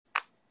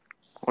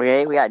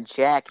Okay, we got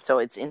Jack. So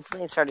it's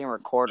instantly starting to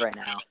record right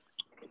now.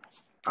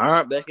 All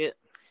right, Beckett.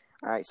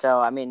 All right,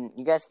 so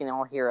you guys can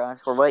all hear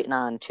us. We're waiting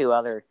on two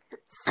other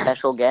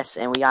special guests,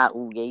 and we got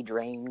Gage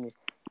Range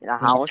in the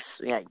house.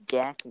 We got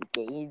Jack and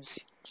Gage,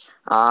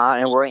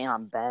 and we're waiting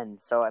on Ben.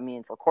 So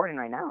it's recording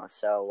right now.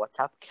 So what's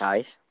up,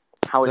 guys?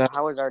 How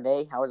was our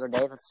day?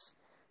 Let's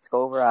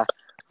go over a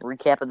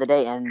recap of the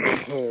day. And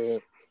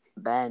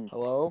Ben,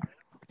 Hello.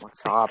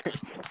 what's up?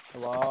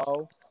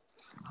 Hello.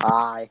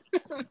 Hi.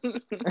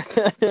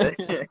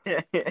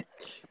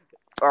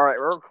 All right,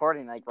 we're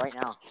recording right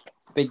now.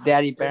 Big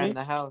Daddy Bear in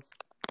the house.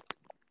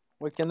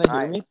 Wait, can they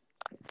hear me?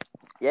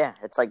 Yeah,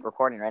 it's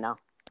recording right now.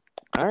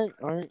 All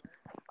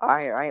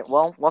right.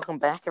 Well, welcome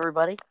back,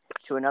 everybody,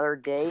 to another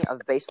day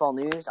of baseball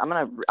news. I'm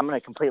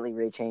gonna completely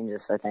rechange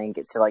this. I think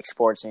it's to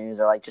sports news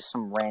or just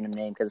some random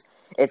name because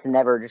it's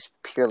never just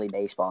purely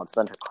baseball. It's a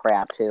bunch of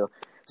crap too.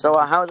 So,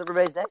 how was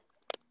everybody's day?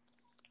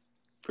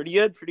 Pretty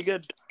good.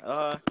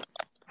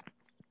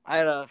 I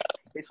had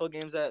baseball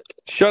games at.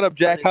 Shut up,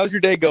 Jack. How's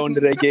your day going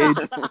today, Gage?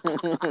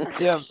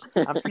 Yeah,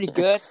 I'm pretty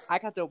good. I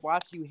got to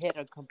watch you hit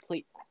a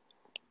complete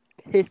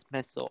piss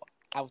missile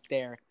out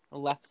there in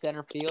left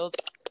center field.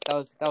 That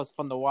was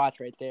fun to watch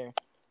right there.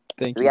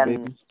 Thank we you, got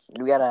baby.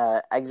 We got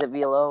a exit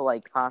velo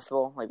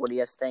possible. What do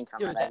you guys think on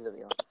Dude, that exit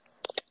velo?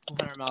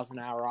 100 miles an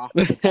hour off.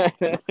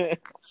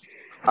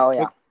 Oh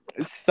yeah.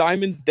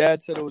 Simon's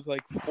dad said it was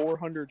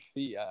 400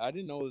 feet. I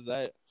didn't know it was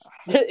that.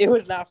 It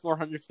was not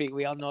 400 feet.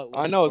 We all know it was.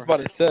 I know. I was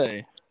about to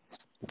say.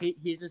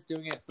 He's just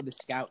doing it for the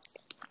scouts.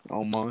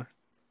 Oh my.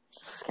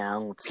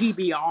 Scouts.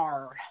 PBR.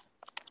 All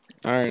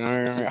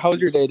right. How was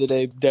your day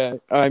today,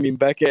 Dad?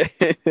 Beckett?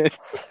 It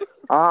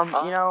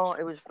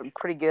was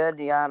pretty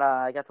good.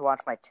 I got to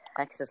watch my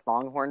Texas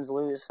Longhorns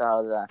lose, so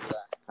it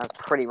was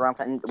pretty rough.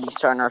 And we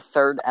started our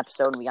third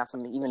episode, and we got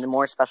some even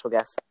more special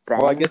guests. Ben.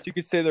 Well, I guess you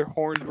could say their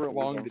horns were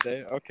long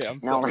today. Okay,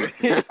 I'm sorry.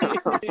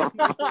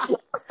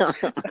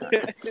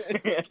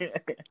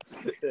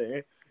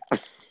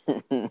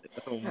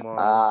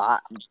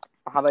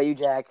 How about you,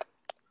 Jack?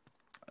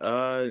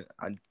 I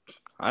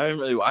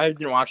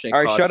didn't watch any. All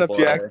right, college shut up,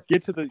 football Jack.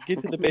 today.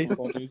 Get to the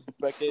baseball news,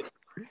 Beckett.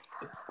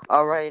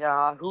 All right,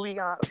 who we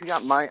got? Who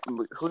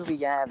do we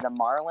have? The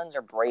Marlins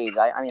or Braves?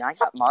 I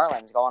got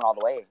Marlins going all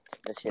the way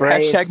this year.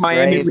 Braves. Hashtag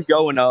Miami, we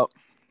going up.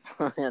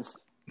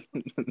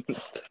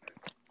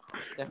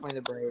 Definitely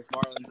the Braves.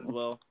 Marlins as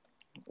well.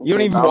 You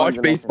don't even Marlins watch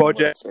are baseball,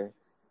 making Jack.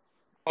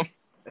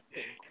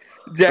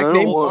 the Jack,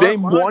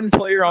 name one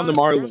player on the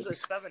Marlins.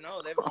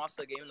 7-0. They haven't lost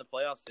a game in the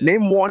playoffs yet.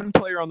 Name one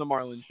player on the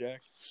Marlins,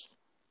 Jack.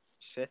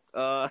 Shit.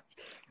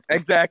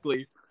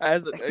 Exactly.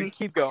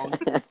 Keep going.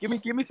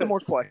 Give me some more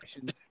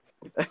questions.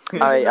 All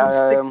right,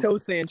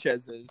 Sixto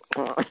Sanchez is.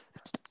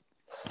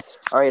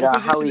 All right,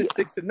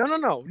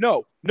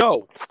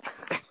 No.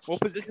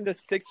 What position does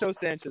Sixto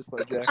Sanchez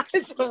play, Jack?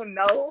 I don't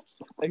know.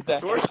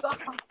 Exactly. Shortstop.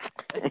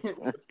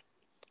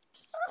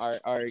 All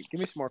right. Give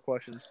me some more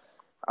questions.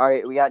 All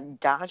right, we got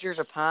Dodgers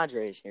or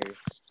Padres here.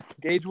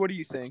 Gage, what do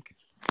you think?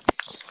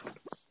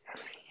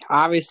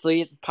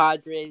 Obviously, the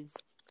Padres.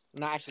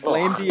 Not actually.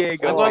 Flame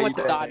Diego. I'm going with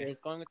the Dodgers.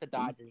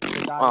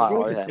 The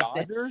Dodgers.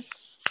 Dodgers?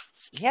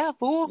 Yeah,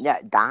 fool. Yeah,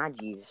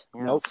 Dodgers.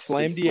 Yeah. Nope.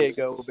 Flame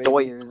Diego, baby.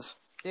 Doyers.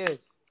 Dude.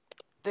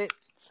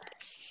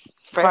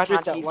 Fred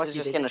Padres got Tatis lucky. is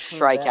just They going to just came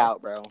strike back.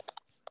 out, bro.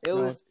 It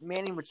was not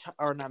Manny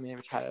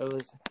Machado. It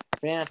was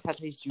Fernando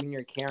Tatis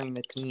Jr. carrying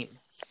the team.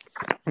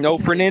 No,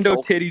 Fernando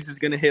Tatis is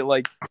going to hit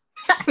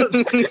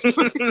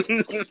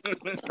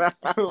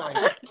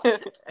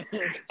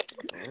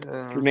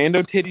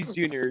Fernando Tatis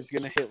Jr. is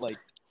going to hit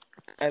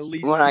at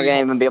least. We're not going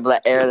to even be able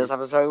to air this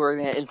episode. We're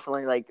going to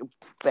instantly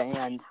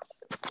banned.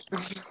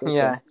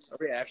 Yeah. Are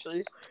we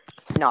actually?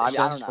 No, I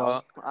don't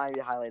know. I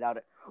highly doubt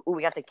it. Ooh,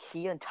 we got the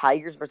Keon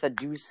Tigers versus the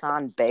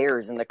Doosan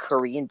Bears in the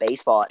Korean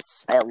baseball at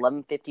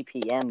 11:50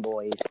 p.m.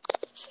 boys.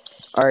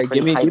 All right,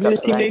 give me the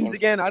team names game.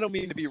 again. I don't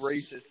mean to be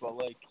racist, but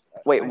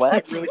wait, what?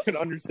 I really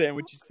couldn't understand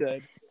what you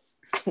said.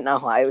 No,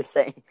 I was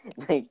saying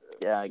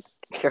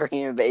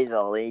Korean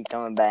baseball league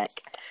coming back.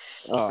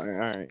 Oh, all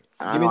right.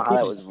 I don't know how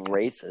that was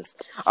racist.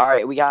 All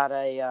right, we got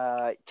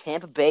a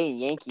Tampa Bay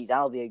Yankees.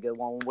 That'll be a good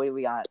one. What do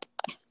we got?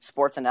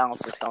 Sports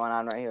analysis going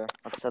on right here.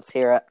 Let's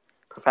hear it.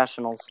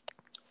 Professionals.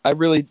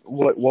 What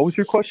was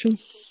your question?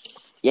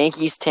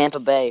 Yankees, Tampa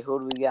Bay. Who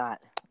do we got?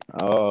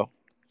 Oh.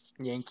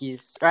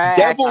 Yankees.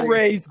 Devil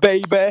Rays,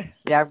 baby.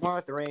 Yeah, I'm going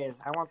with the Rays.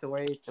 I want the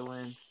Rays to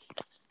win.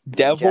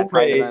 Devil Jack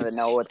Rays. I don't even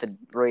know what the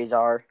Rays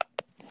are.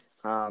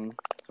 We're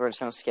just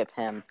going to skip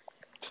him.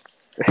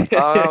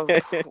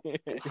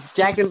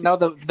 Jack didn't know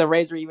the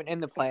Rays were even in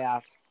the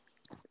playoffs.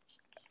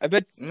 I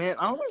bet. Man,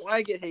 I don't know why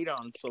I get hate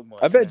on so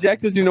much. I bet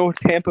Jack doesn't know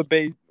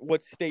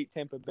what state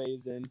Tampa Bay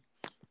is in.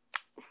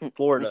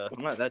 Florida.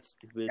 I'm not that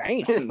stupid.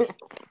 Dang.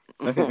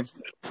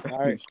 All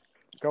right,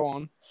 go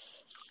on.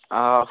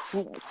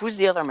 Who's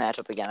the other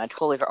matchup again? I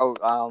totally forgot.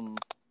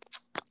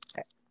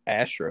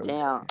 Astros.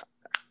 Yeah,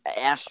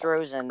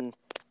 Astros and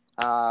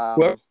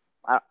Athletics.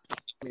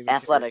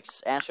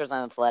 Athletics. Astros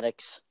and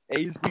Athletics.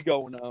 A's be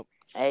going up.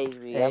 A's.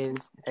 Yep.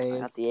 A's.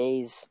 Got the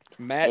A's.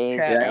 Matt A's,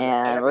 Chapman.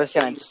 and we're just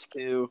gonna.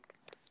 Too.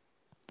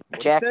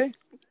 What'd Jack, you say?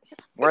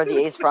 where are the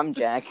A's from,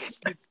 Jack?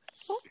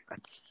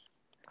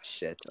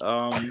 Shit.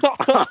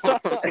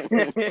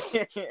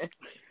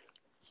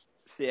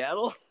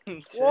 Seattle.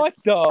 What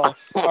the? All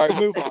right,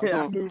 move on.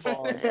 Yeah. Move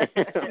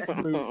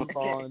on. Move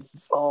on.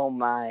 Oh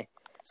my.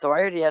 So I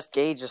already asked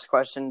Gage this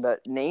question,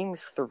 but name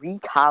 3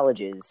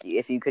 colleges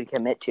if you could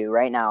commit to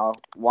right now.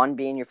 1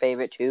 being your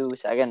favorite, 2,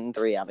 second, and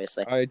 3,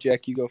 obviously. All right,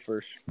 Jack, you go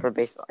first. For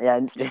baseball. Yeah,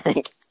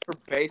 For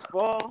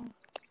baseball.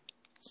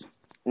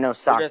 no, Or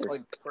soccer. just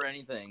like for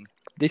anything.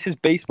 This is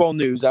baseball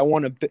news. I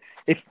want to.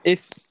 If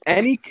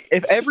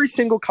every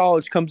single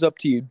college comes up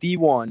to you,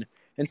 D1,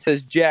 and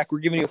says, Jack, we're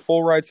giving you a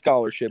full ride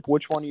scholarship,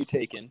 which one are you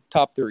taking?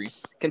 Top 3.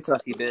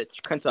 Kentucky,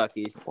 bitch.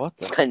 Kentucky. What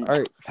the? Couldn't- All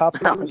right, top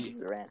That 3.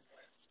 was random.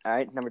 All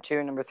right, number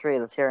 2, number 3.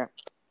 Let's hear it.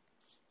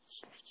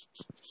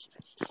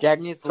 Jack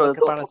needs to So look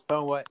it's up on his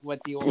phone what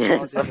the old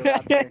colleges are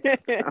out there.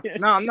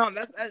 No,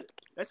 that's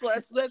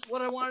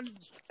what I wanted.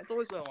 That's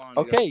always what I wanted.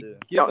 Okay, To go to.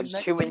 give No, the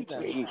next 2 and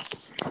then. 3.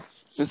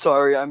 I'm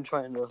sorry, I'm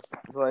trying to.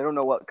 I don't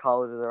know what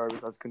colleges there are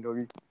besides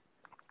Kentucky.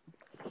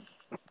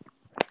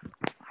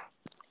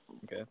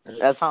 Okay.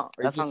 That sounds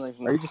Are like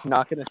you just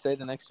not gonna say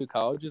the next 2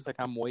 colleges? Like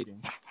I'm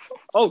waiting.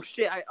 Oh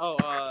shit!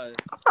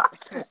 what?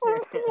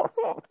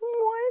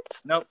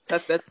 Nope.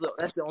 That's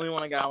the only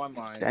one I got on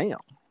my mind. Damn.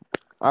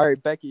 All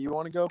right, Becky, you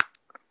want to go?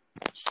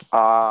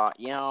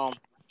 You know,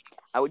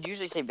 I would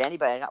usually say Vandy,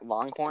 but I got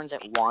Longhorns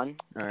at 1.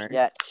 All right.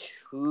 Yeah,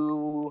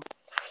 2.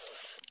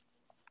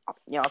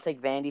 Yeah, I'll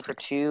take Vandy for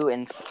 2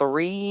 and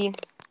 3.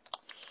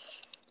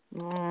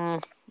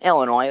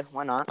 Illinois,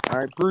 why not? All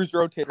right, Bruce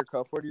Rotator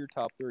Cuff. What are your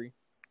top 3?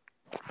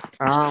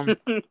 Welcome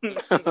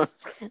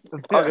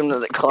to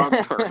the club,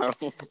 bro.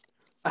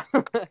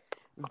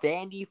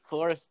 Vandy,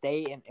 Florida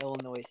State, and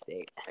Illinois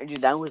State.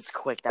 Dude, that was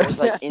quick. That was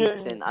like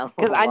instant.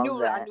 Because I love knew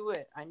that.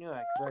 it. I knew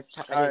it. 'Cause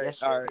I All did right,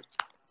 yesterday. all right.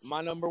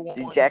 My number 1.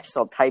 Dude, Jack's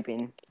still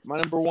typing. My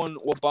number 1,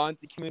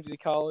 Wabanti Community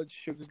College,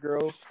 Sugar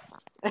Grove.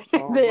 They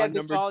my had to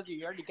number- call you.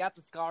 You already got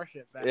the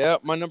scholarship back. Yeah,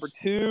 my number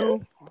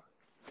 2.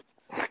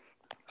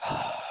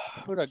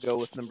 Who'd I go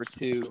with number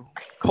 2?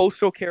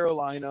 Coastal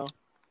Carolina.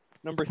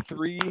 Number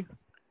 3,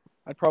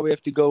 I'd probably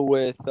have to go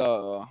with who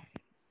are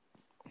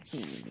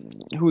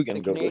we gonna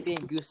The go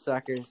Canadian Goose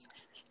Suckers.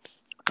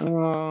 with?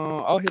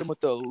 I'll hit him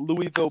with the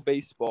Louisville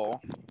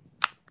baseball.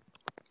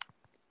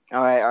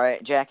 All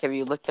right. Jack, have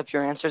you looked up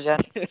your answers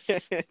yet?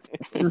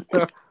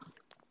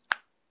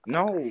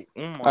 No.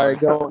 All right,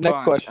 go.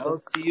 Next question.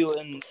 LSU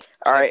and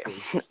All right.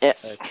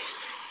 Texas.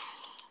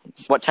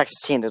 What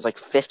Texas team? There's like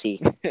 50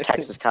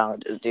 Texas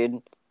colleges,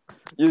 dude.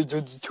 Yeah,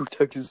 dude, 2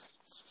 Texas.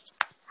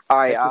 All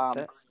right. Texas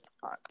Tech.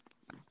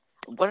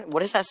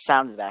 What is that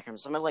sound in the background?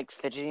 Someone like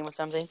fidgeting with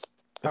something?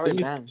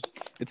 Probably Ben.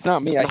 It's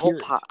not me. I hear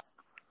it.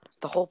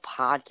 The whole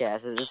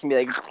podcast is just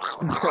gonna be like.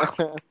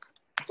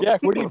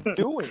 Jack, what are you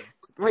doing?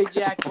 Wait,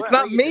 Jack. It's what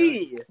not are you doing?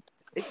 me.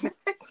 It's not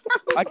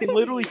I can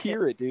literally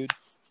hear it, dude.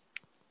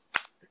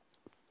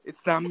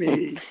 It's not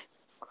me.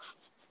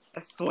 I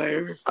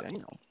swear.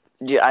 Damn.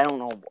 Dude, I don't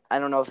know. I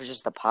don't know if it's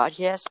just the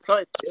podcast.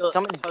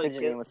 Someone's Probably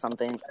fidgeting with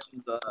something.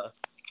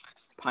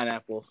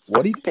 Pineapple.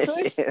 What did you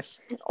say?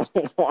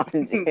 What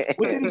did Dude,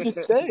 you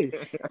just say?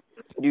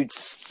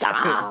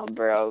 stop,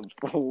 bro.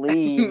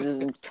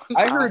 Please.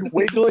 I heard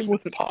wiggling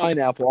with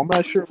pineapple. I'm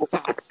not sure what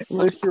was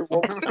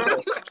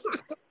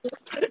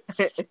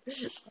said.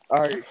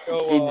 All right,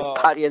 so Dude, this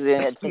podcast is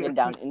gonna get taken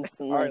down all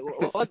instantly. right,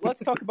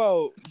 let's talk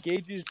about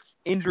Gage's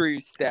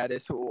injury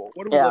status.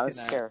 What are we Yeah, looking let's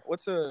at? hear.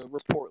 What's a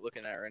report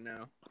looking at right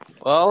now?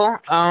 Well,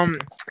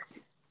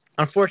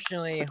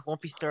 unfortunately,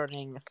 won't be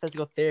starting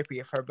physical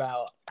therapy for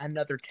about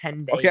another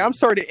 10 days. Okay, I'm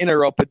sorry to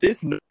interrupt, but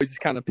this noise is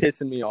kind of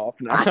pissing me off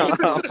now.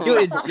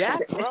 Dude, it's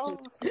Jack, bro.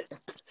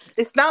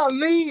 It's not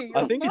me.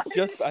 I think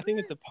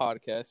it's a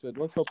podcast, but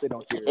let's hope they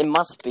don't hear It it.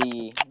 must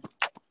be.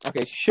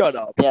 Okay, shut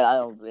up. Yeah, I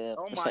don't. Yeah.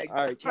 Oh my All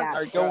right, Yeah, all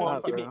right, go shut on.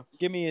 up, bro.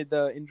 Give me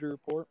the injury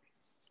report.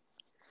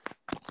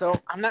 So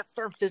I'm not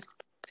starting physical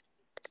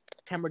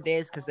September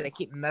days because they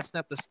keep messing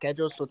up the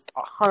schedule, so it's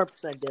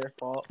 100% their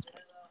fault.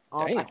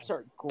 I Damn.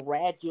 start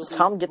gradually.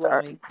 Some get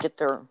growing.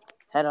 their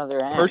head out of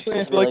their ass. Personally,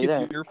 I It's feel like really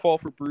it's your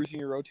fault for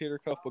bruising your rotator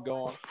cuff, but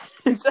go on.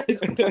 It's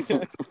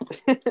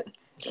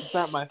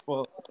not my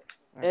fault.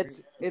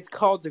 It's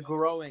called the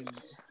growing.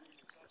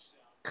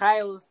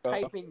 Kyle's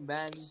typing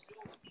Ben.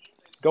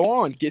 Go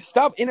on.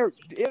 Stop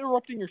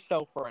interrupting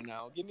yourself right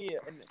now. Give me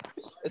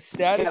a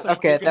status. of when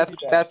Okay, you're gonna be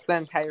back. that's the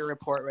entire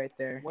report right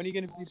there. When are you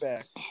going to be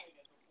back?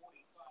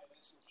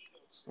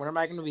 When am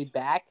I going to be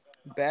back?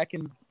 Back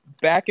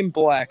in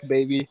black,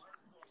 baby.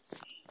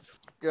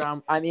 Dude,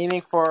 I'm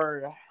aiming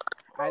for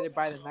either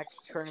by the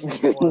next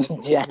tournament or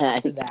the Jack.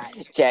 after that.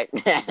 Jack,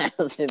 that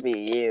has to be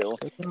you.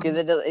 Because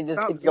it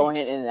just keeps going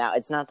in and out.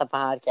 It's not the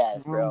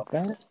podcast, bro.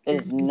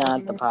 It is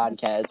not the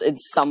podcast.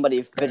 It's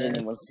somebody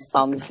fidgeting with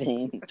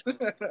something.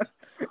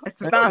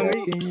 It's not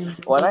me.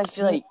 What I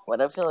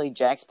feel like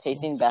Jack's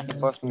pacing back and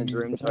forth from his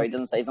room so he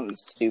doesn't say something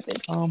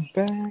stupid. I'm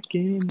back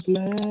in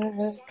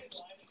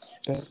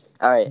black.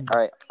 All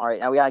right.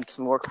 Now we got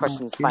some more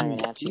questions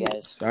firing at you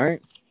guys. All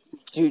right.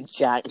 Dude,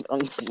 Jack,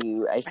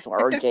 you, I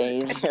swear,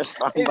 Gage, or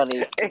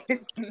somebody.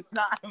 It's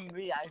not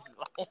me, I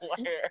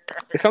swear.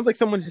 It sounds like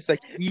someone's just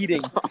like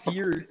eating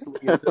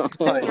furiously. At this It's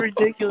time.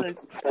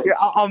 ridiculous. Here,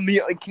 I'll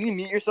mute. Like, can you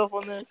mute yourself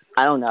on this?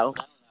 I don't know.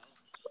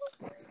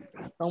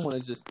 Someone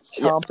is just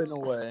chomping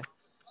away.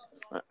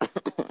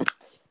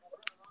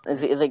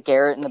 Is it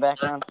Garrett in the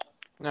background?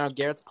 No,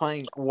 Garrett's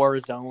playing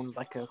Warzone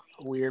like a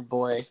weird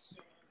boy.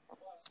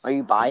 Are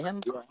you by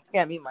him? I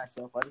can't mute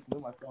myself. I just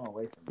move my phone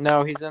away from me.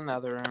 No, he's in the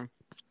other room.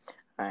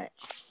 All right.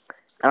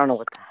 I don't know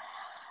what the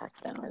heck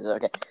that is.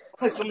 Okay.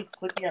 Like someone's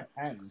clicking a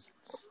pen.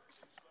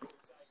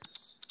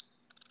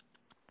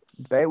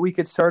 Bet we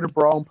could start a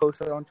brawl and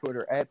post it on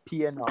Twitter at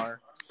PNR.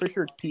 Pretty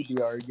sure it's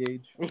PBR,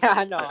 Gage. Yeah,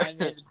 I know. I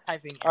made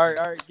typing. All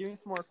right. Give me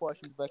some more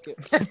questions, Beckett.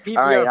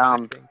 All right.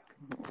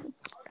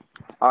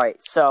 All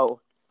right. So,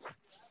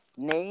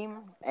 name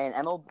an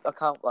a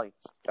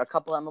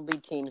couple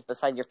MLB teams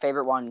besides your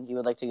favorite one you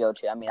would like to go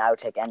to. I mean, I would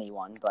take any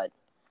one, but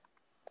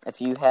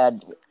if you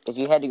had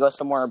to go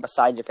somewhere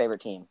besides your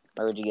favorite team,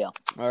 where would you go?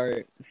 All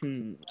right.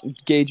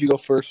 Gage, you go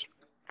first.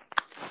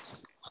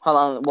 Hold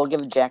on, we'll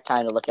give Jack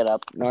time to look it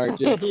up. All right.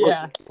 Dude.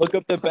 Yeah. Look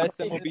up the best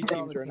MLB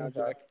teams right now,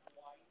 Jack.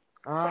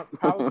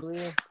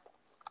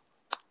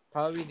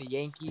 Probably the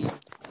Yankees,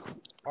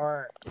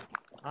 or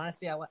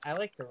honestly, I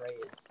like the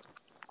Rays.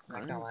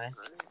 Not gonna lie.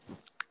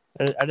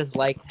 I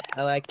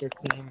like their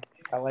team.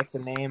 I like the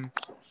name.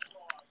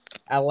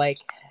 I like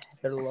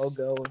their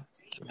logo.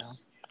 You know.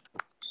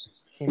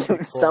 Seems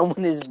pretty cool.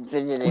 Someone is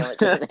fidgeting with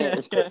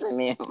this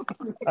name.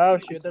 Oh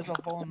shoot! There's a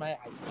hole in my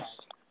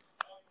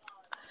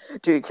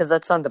iPad. Dude, because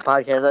that's on the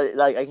podcast.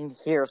 I can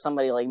hear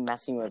somebody like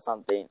messing with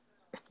something.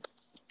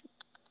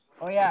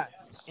 Oh yeah,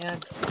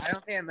 and I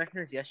don't think I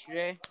mentioned this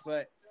yesterday,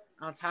 but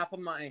on top of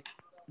my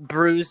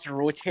bruised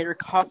rotator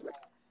cuff,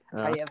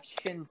 I have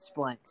shin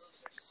splints.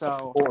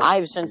 So I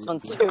have shin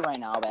splints too right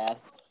now, bad.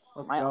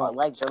 My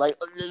legs are like.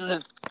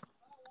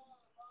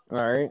 All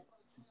right.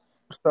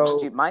 So,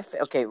 Dude,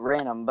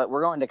 random, but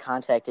we're going to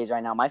contact age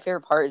right now. My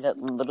favorite part is that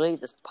literally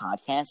this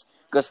podcast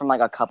goes from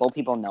like a couple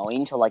people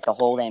knowing to like the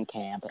whole damn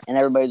camp, and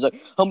everybody's like,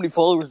 "How many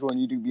followers do I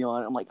need to be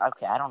on?" I'm like,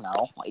 "Okay, I don't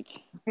know." Like,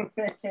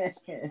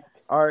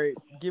 all right,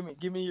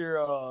 give me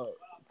your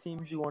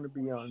teams you want to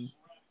be on.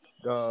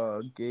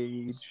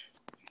 Gage.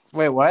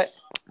 wait, what?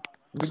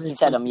 he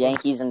said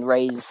Yankees and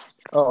Rays.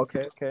 Oh,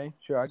 okay,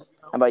 sure.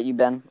 How about you,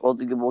 Ben?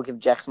 We'll give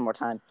Jack some more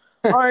time.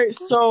 All right,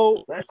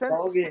 so Let's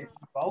bogus.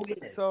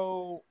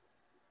 So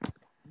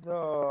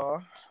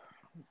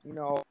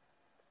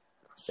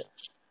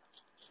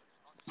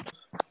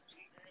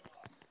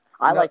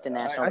I like the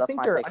Nationals. I That's think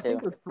my I pick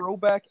think too. their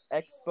throwback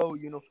Expo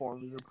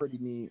uniforms are pretty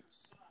neat.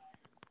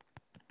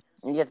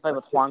 And you get to play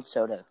with Juan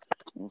Soto.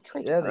 And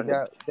Trey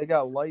Turner. they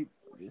got light.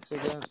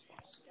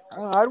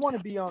 I'd want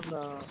to be on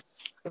the.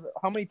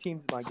 How many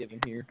teams am I giving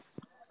here?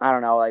 I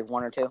don't know, like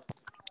one or two.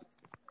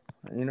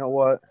 You know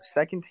what?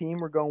 Second team,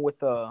 we're going with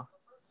the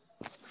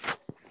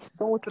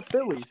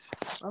Phillies.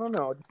 I don't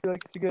know. I just feel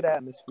like it's a good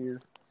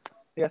atmosphere.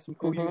 They got some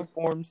cool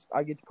uniforms.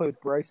 I get to play with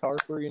Bryce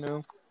Harper. You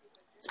know.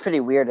 It's pretty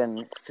weird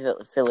in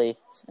Philly,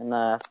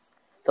 in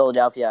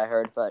Philadelphia, I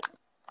heard, but.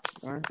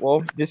 All right.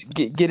 Well, just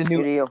get a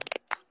new. Deal.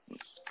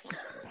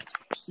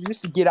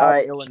 Just to get out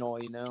of Illinois,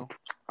 you know.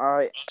 All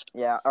right,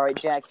 yeah. All right,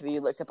 Jack. Have you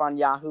looked up on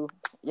Yahoo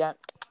yet?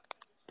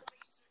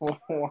 What?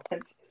 All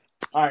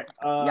right.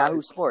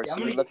 Yahoo Sports. I'm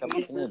You gonna look up what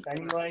use you need. this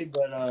anyway,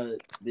 but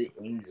the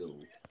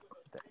Angels.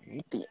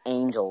 The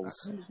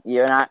Angels.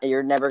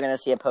 You're never gonna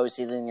see a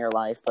postseason in your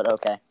life, but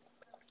okay.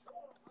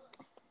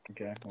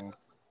 Okay.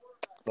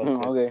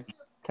 Well, Okay.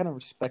 Kind of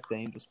respect the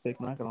Angels pick.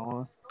 Not gonna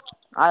lie.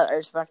 I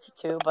respect it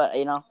too, but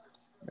Alright.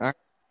 Is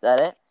that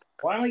it?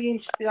 why am I getting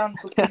shit on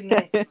for putting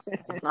this?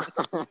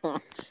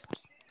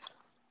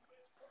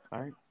 All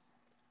right.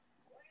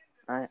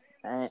 All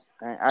right.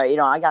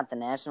 I got the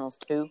Nationals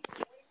too,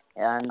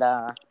 and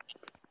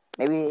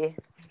maybe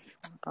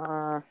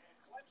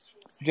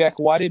Jack,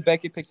 why did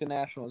Beckett pick the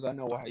Nationals? I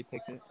know why he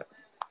picked it.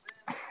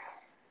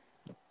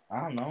 I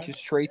don't know. Because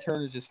Trey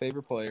Turner is his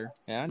favorite player.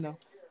 Yeah, I know.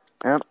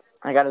 Yep,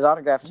 I got his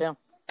autograph too.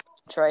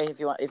 Trey, if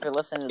you're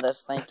listening to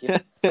this, thank you.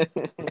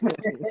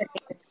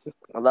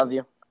 I love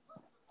you.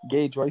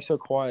 Gage, why are you so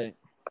quiet?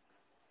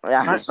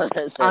 Yeah,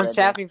 I'm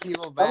tapping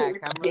people back.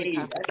 I'm really Gage.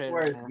 I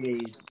swear it's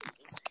concentrated. Gage.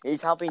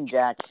 He's helping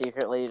Jack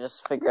secretly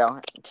just figure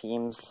out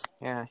teams.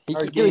 Yeah, All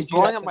right, he's Gage, you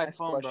blowing got up the my next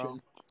phone, bro.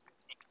 question.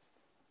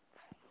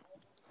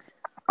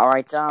 All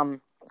right.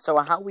 So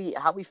how we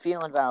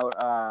feeling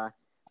about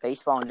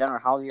baseball in general?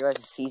 How have your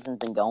guys' season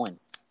been going?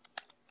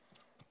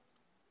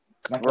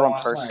 We're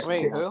on person.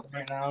 Wait, who?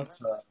 Right now,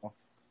 so.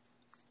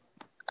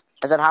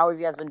 I said, how have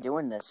you guys been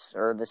doing this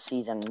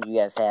season you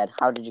guys had?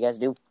 How did you guys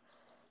do?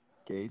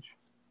 Gage.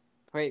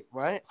 Wait,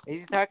 what? Is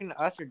he talking to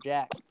us or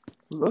Jack?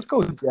 Let's go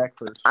with Jack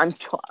first. I'm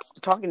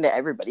talking to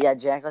everybody. Yeah,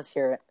 Jack, let's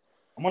hear it.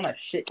 I'm on a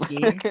shit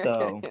team,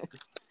 so.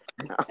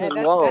 Hey,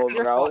 Whoa, that's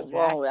your bro. fault,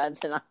 Jack. Whoa,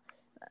 that's not.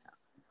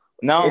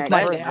 No, Jack, it's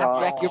my first dad's of all,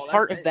 fault. Jack, you're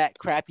part of that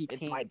crappy It's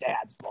team. my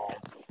dad's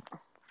fault.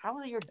 How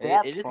is your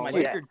dad's It is fault? my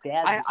What's dad. your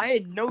dad's I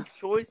had no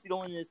choice to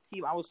go in this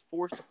team. I was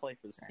forced to play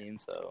for this team.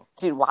 So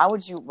Dude, why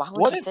would you say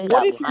What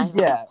that? if you line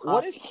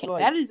what up? if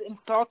like That is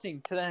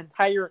insulting to the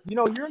entire.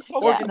 you're insulting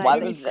Yeah, to why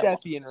Jimmy would you-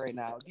 Stepien right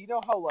now? Do you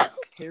know how like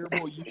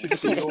terrible you should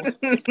feel?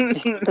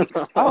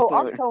 Oh,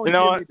 I'm telling you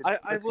know Jimmy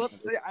what? to I will have to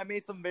say I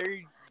made some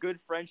very good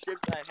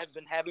friendships, and I have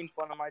been having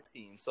fun on my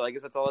team. So I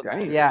guess that's all that Dang.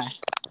 matters. Yeah,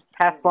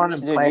 have fun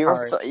and Dude, play you were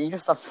hard. you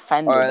just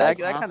offended. All right, like,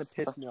 that half kind of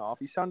pissed the- me off.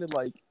 You sounded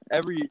like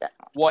every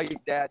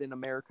white dad in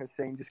America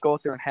saying, "Just go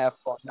out there and have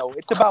fun." No,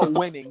 it's about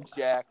winning,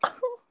 Jack. All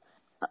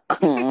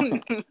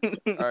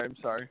right, I'm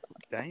sorry.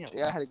 Damn.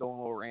 Yeah, I had to go on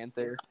a little rant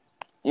there.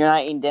 You're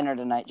not eating dinner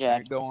tonight, All Jack.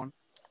 right, go on.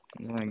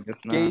 I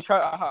guess not. Gage,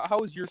 how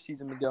was your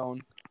season been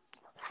going?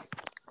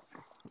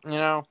 You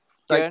know,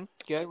 Like-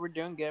 good. We're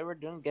doing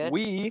good.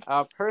 We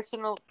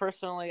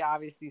Personally,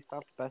 obviously,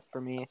 stuff's best for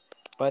me,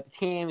 but the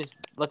team is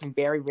looking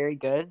very, very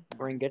good.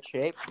 We're in good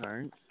shape. all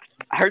right.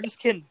 I heard this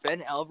kid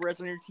Ben Alvarez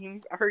on your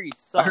team. I heard he I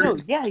sucks. heard- No,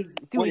 yeah, he's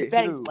Wait,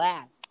 batting who?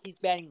 last. He's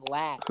batting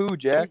last. Who,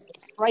 Jack? He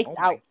strikes Oh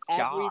my out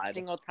every God.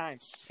 single time.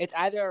 It's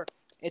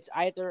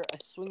either a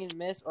swing and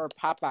miss or a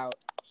pop out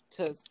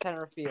to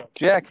center field.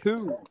 Jack,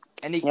 who?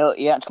 And he You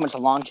got too much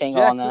long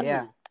tangle Jack, on that.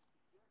 Yeah.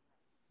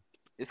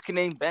 this kid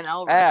named Ben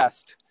Alvarez.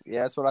 Asked.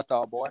 Yeah, that's what I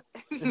thought, boy.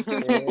 Yeah,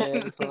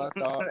 that's what I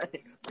thought.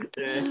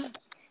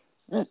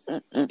 All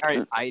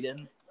right,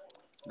 Aiden.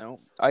 No,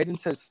 Aiden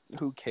says,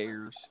 "Who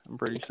cares?" I'm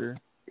pretty sure.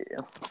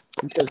 Yeah.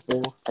 He says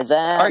both. Is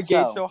that All right,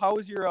 Gage. so? So, how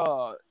was your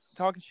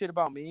talking shit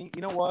about me?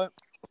 You know what?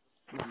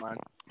 Never mind.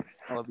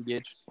 I love you,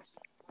 Gage.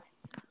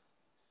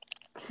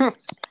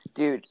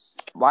 Dude,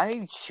 why are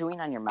you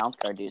chewing on your mouth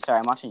guard, dude? Sorry,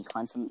 I'm watching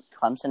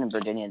Clemson and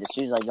Virginia. This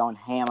dude's like going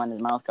ham on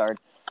his mouth guard.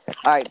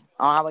 All right,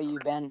 how about you,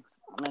 Ben?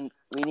 I mean,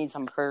 we need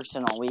some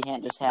personal. We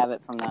can't just have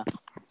it from the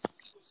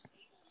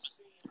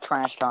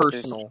trash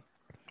talkers. Personal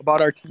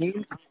about our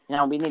team.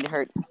 No, we need to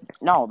hear.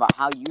 No, about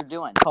how you're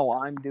doing. How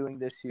I'm doing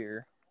this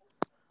year.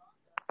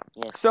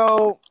 Yes.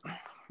 So,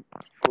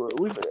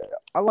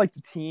 I like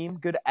the team.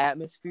 Good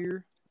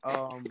atmosphere.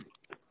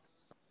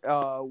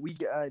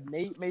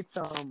 Nate made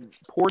some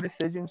poor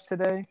decisions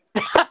today.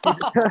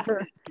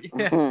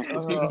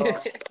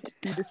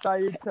 He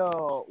decided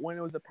to, when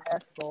it was a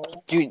pass ball.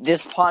 Dude,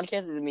 this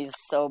podcast is gonna be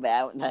so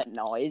bad with that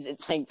noise.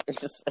 It's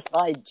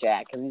probably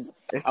Jack because he's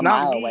It's a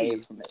not mile me. away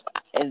from it.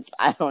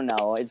 I don't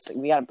know.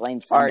 We gotta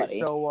blame All right,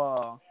 somebody.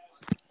 so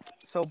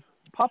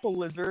Papa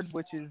Lizard,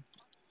 which is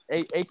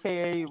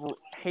AKA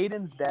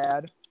Hayden's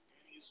dad.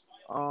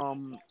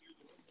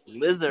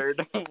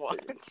 Lizard.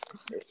 What?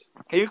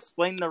 Can you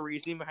explain the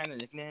reasoning behind the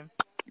nickname?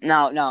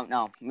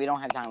 No. We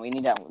don't have time. We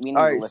need to All listen.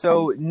 right,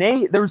 so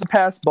Nate, there was a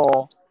pass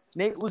ball.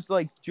 Nate was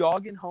like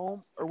jogging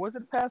home, or was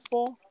it a pass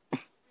ball?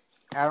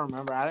 I don't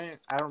remember. I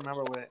don't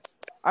remember what it.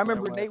 I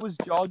remember was. Nate was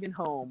jogging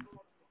home,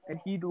 and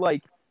he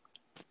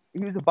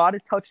was about to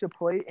touch the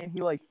plate, and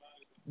he like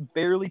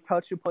barely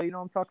touched the plate. You know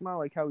what I'm talking about?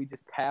 Like how he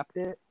just tapped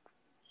it.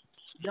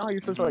 You know how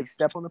you're supposed to like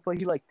step on the plate?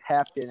 He like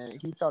tapped it,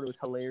 and he thought it was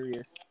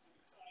hilarious.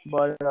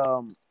 But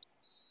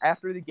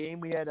after the game,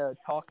 we had a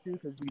talk to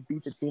because we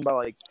beat the team by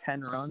like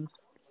 10 runs.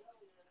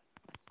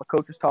 Our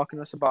coach was talking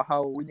to us about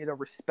how we need to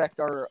respect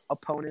our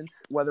opponents,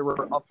 whether we're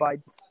up by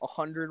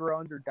 100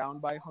 runs or down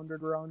by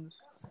 100 runs.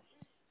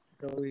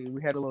 So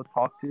we had a little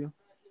talk to.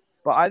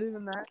 But other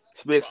than that,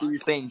 So basically, you're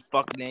saying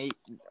fuck Nate.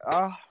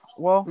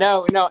 well,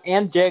 No,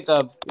 and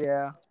Jacob.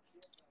 yeah.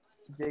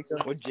 Jacob.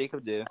 What'd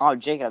Jacob do? Oh,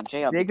 Jacob, and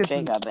Jacob's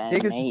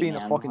Nate, being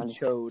man. a fucking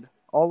chode.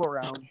 All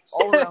around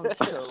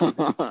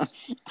chode.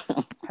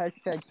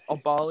 Hashtag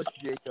abolish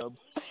Jacob.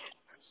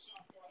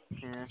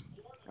 Yeah.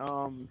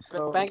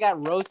 So Ben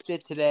got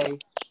roasted today.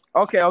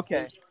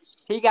 okay.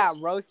 He got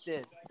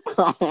roasted.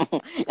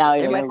 Now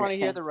You you're guys want to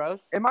hear the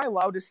roast? Am I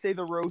allowed to say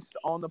the roast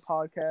on the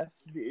podcast?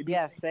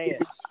 Yeah, say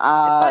it.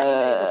 All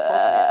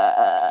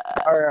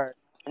right.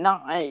 No,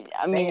 I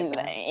mean,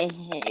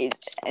 it,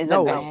 it's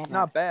No, a bad. it's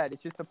not bad.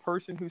 It's just a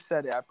person who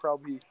said it.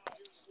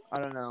 I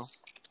don't know.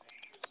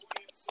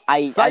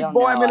 I Like, don't boy,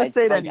 know. I'm gonna It's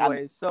say it like,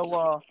 anyway.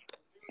 So,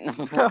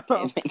 Yeah.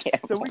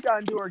 so we got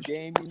into our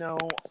game. You know,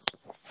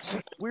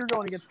 we were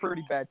going against a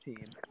pretty bad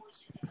team.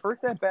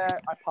 First at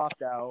bat, I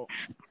popped out.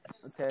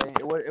 Okay,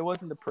 it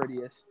wasn't the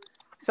prettiest.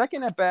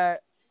 Second at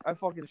bat, I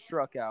fucking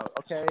struck out.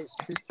 Okay,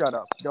 just shut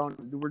up.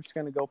 We're just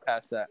gonna go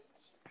past that.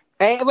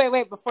 Hey,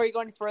 wait. Before you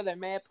go any further,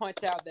 may I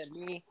point out that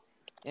me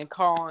and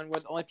Colin were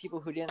the only people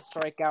who didn't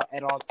strike out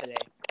at all today.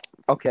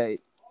 Okay,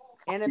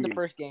 And in the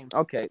first game.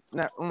 okay.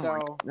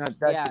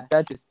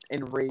 That just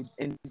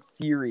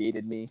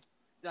infuriated me.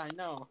 I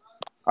know.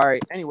 All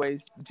right.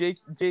 Anyways, Gage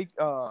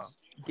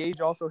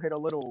also hit a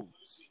little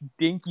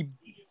dinky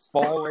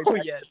ball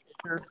right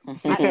there.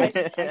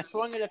 I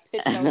swung at a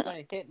pitch that was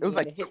going to hit me. It was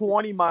and like hit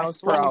 20 I miles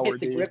per swung and hour, hit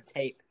the dude. grip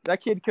tape.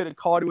 That kid could have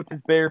caught it with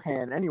his bare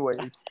hand. Anyways,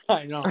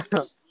 I know.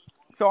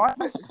 so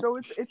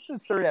it's the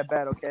third at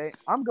bat. Okay,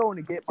 I'm going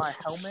to get my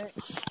helmet,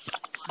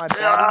 my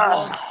batting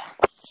glove,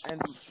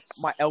 and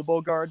my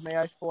elbow guard. May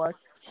I select?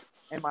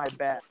 And my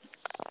bat.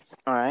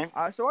 All right.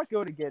 So I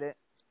go to get it,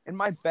 and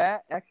my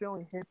bat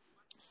accidentally hits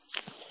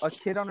a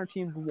kid on our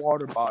team's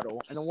water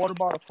bottle, and the water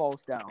bottle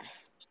falls down.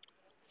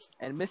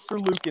 And Mr.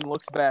 Lucan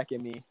looks back at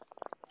me,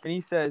 and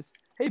he says,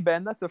 "Hey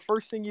Ben, that's the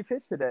first thing you've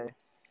hit today."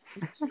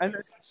 And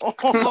then,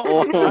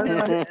 and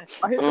then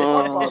I hit the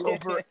water bottle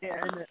over,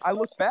 and I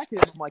look back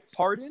at him. I'm like,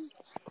 "Pardon?"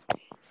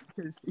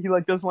 Because he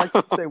like doesn't like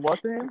to say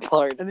what to him.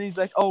 Pardon. And then he's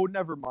like, "Oh,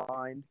 never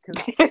mind."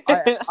 Because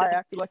I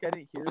acted like I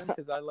didn't hear him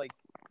because I like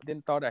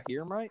didn't thought I'd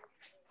hear him right.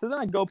 So then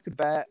I go up to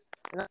bat,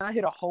 and then I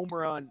hit a home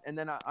run, and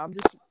then I'm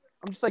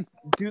just like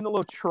doing a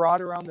little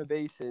trot around the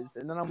bases,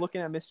 and then I'm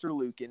looking at Mr.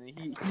 Lucan, and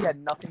he had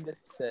nothing to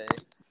say.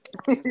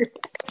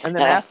 And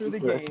then after the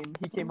game,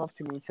 he came up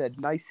to me and said,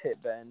 "Nice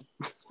hit, Ben."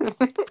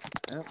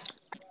 Yep.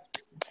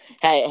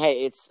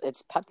 Hey, it's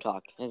pep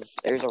talk.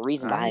 There's a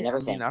reason behind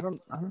everything. I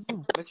don't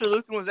know. Mr.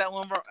 Lucan was at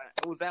one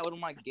of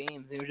my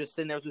games, and he was just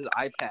sitting there with his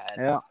iPad.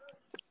 Yeah.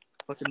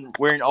 Fucking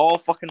wearing all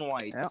fucking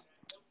white. Yeah.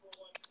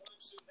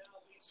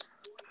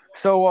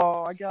 So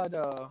I got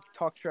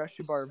talk trash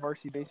about our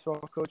varsity baseball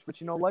coach,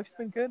 but life's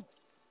been good.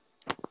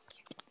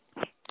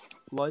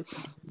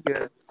 Life's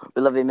good.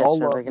 We love you, All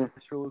Mr. love, Lucan.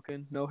 Mr.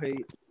 Lucan. No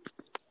hate.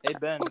 Hey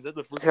Ben, is that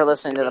the first? If you're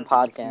listening to the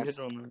podcast.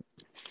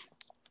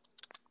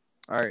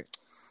 All right.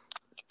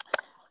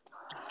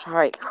 All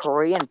right,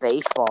 Korean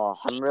baseball.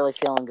 I'm really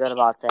feeling good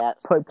about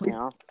that. Play.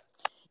 You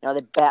know,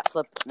 they bat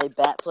flip. They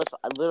bat flip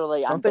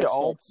literally on Don't they base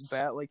all hits.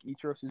 bat like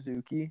Ichiro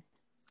Suzuki?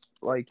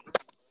 Like.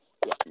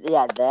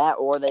 Yeah, that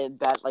or they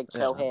bat like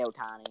Yeah. Shohei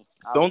Ohtani.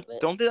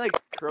 Don't they like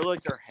curl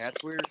like their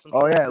hats weird or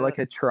something? Oh yeah, like like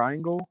a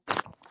triangle.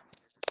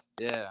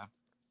 Yeah.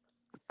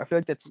 I feel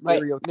like that's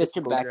Wait, stereotypical.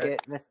 Mr.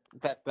 Beckett, Miss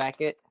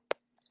Beckett,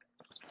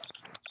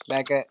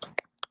 Beckett,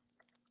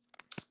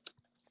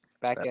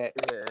 Beckett,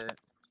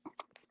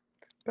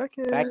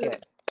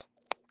 Beckett.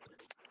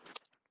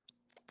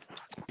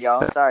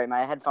 Yo, sorry,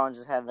 my headphones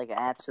just had like an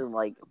absolute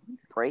like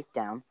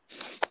breakdown.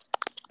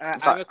 I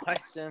have a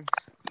question.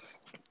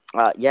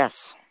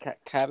 Yes. Can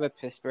I have a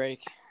piss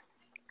break?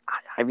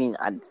 I mean,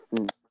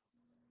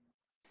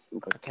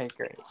 Okay,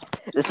 great.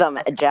 this is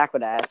something Jack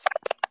would ask.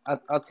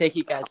 I'll take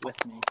you guys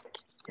with me.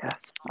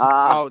 Yes.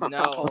 Oh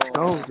no. Let's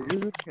go,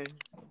 dude.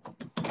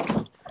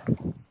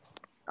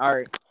 All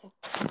right.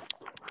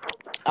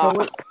 So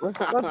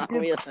let's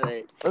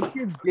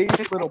give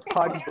Gabe's little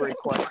potty break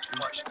question.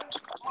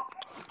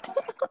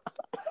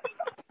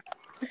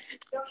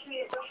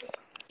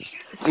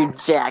 Dude,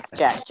 Jack.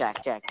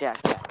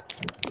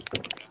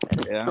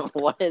 Yeah.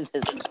 What is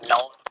this?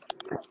 No.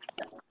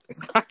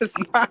 It's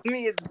not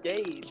me. It's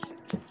Gage.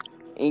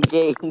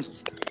 Gage.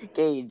 It's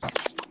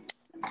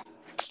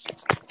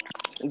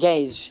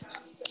Gage.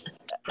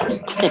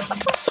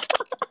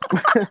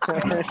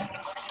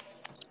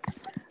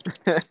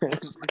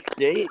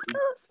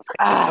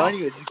 I'm telling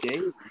you, it's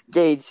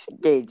Gage.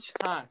 Gage.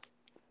 Huh?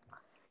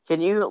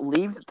 Can you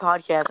leave the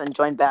podcast and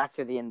join back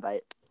through the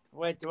invite?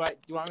 Wait, do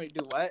you want me to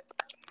do what?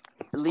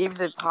 Leave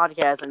the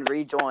podcast and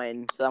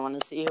rejoin, because I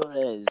want to see who it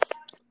is.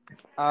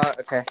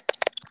 Okay.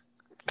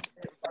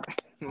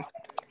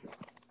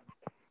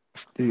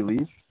 Did he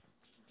leave?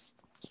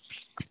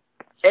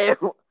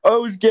 Ew. Oh,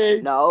 it was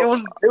gay. No. It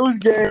was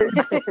gay.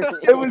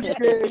 It was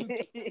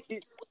gay.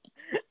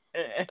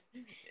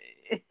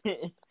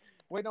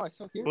 Wait, no, I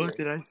still hear What it.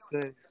 did I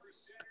say?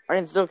 I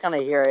can still kind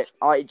of hear it.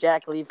 All right,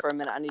 Jack, leave for a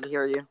minute. I need to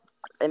hear you.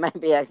 It might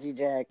be actually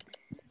Jack.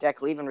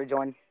 Jack, leave and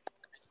rejoin.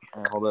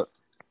 Hold up.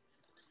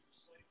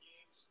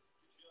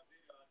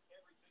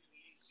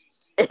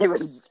 It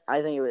was.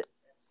 I think it was.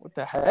 What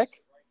the heck?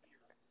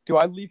 Do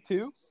I leave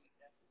too?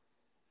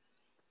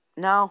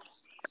 No.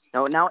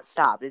 Now it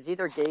stopped. It's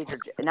either Gage or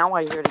now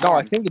I hear it again. No,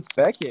 I think it's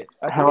Beckett.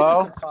 I think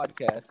Hello? it's just a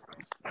podcast.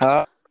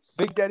 Huh?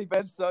 Big Daddy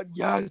Ben's son.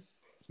 Yes.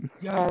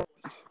 Yes.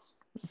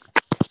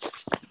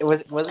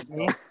 Was it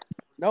me?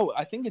 No,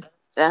 I think it's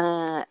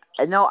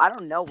no, I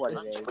don't know what it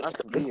is.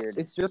 That's weird.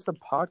 It's just a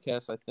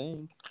podcast, I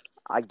think.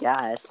 I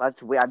guess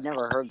that's weird. I've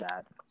never heard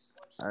that.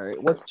 All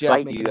right, what's Fight Jack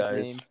you making his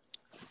guys. name?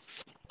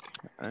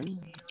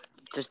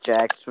 Just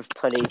Jack. It was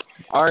pretty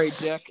All right,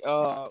 Jack.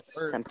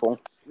 simple.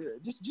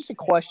 Just a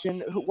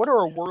question. What are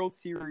our World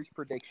Series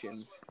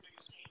predictions?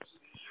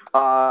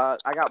 I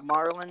got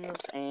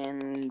Marlins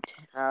and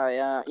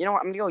you know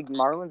what? I'm gonna go with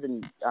Marlins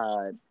and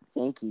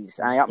Yankees.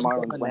 I got Yankees on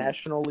Marlins the winning.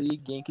 National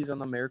League, Yankees on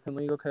the American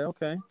League.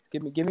 Okay.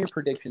 Give me your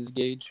predictions,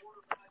 Gage.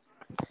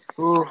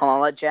 Hold on,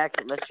 let Jack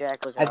look it up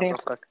real quick. I think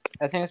it's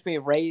gonna be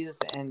Rays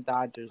and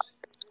Dodgers.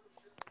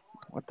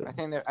 What the? I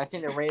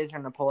think the Rays are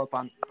gonna pull out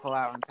on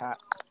top.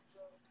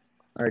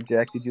 All right,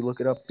 Jack. Did you look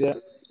it up yet?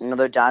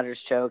 Another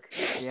Dodgers choke.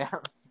 Yeah.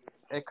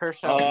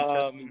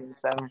 Kershaw.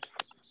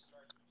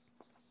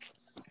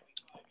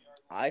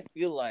 I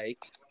feel like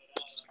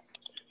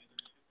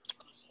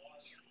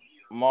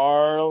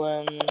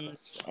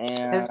Marlins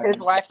and His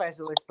Wi-Fi is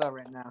really slow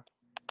right now.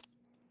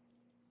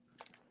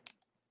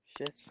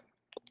 shit.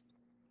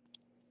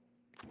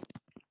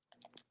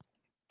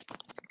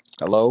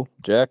 Hello,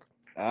 Jack.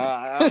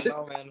 I don't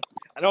know, man.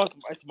 I know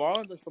it's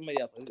Marlins and somebody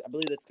else. I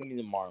believe that's gonna be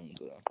the Marlins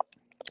though.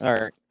 All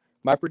right.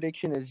 My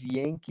prediction is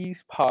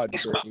Yankees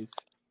Padres.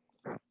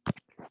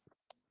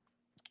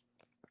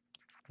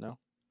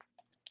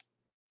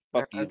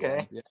 Fuck you,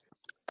 Okay.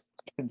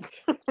 Dan.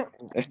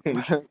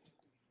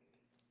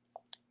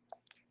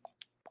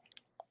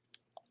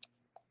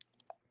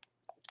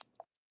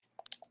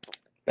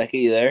 Becky,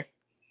 you there?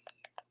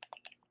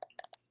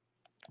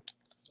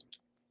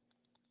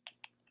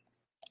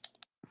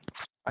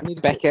 I need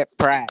to Beckett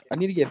Pratt.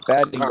 get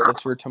batting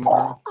gloves for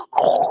tomorrow.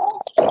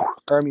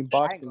 Or I mean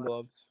boxing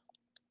gloves.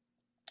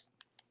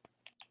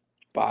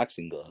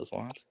 Boxing gloves,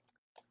 what?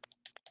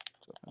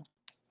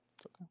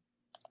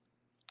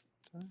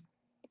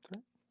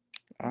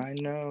 I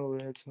know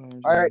it's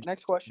hard. All right,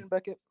 next question,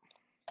 Beckett.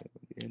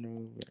 You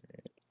know,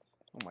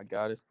 Oh my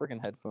god, his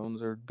freaking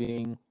headphones are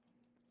being.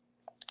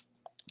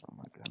 Oh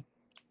my god.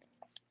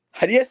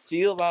 how do you guys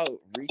feel about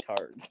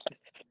retards?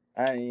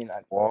 I mean,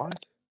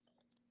 What?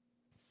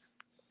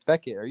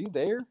 Beckett, are you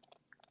there?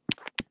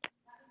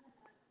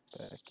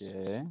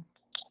 Beckett.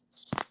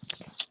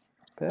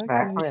 I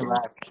actually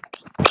left.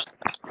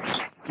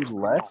 You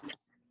left?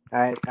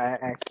 I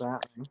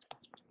accidentally.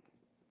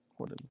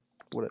 What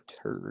a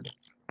turd.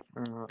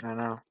 I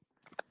know.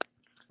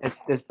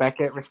 Is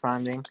Beckett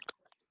responding?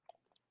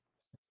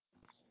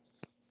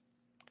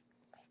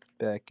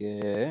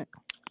 Beckett.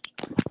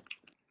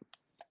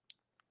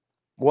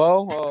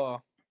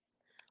 Well,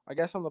 I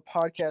guess I'm the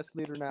podcast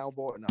leader now,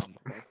 boy. No, I'm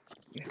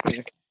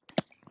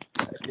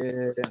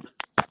okay.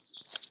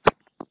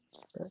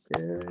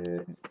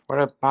 Beckett. What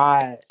a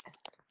bot.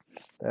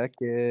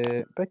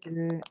 Beckett.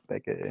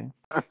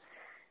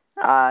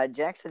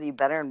 Jack said you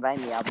better invite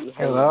me. I'll behave.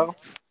 Hello?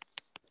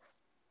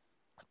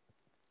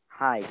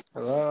 Hi.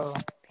 Hello?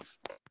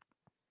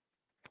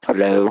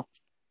 Hello.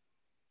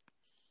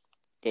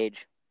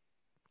 Gage.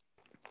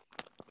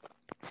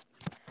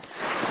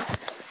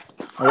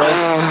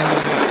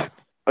 Hello?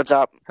 What's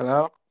up?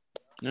 Hello?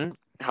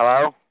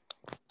 Hello?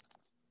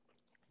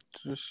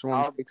 Just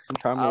want to take some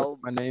time to I'll- look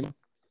at my name.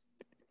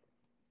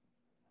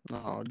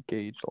 Oh,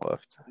 Gage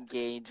left.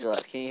 Gage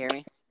left. Can you hear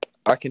me?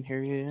 I can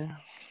hear you. Yeah.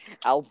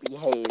 I'll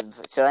behave.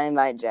 Should I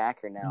invite Jack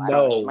or no? I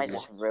No. don't. Might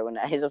just ruin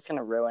it. He's just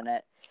gonna ruin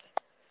it.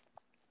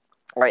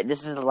 All right,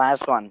 this is the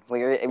last one.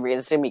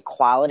 It's gonna be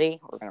quality.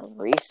 We're gonna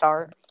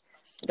restart.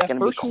 It's That gonna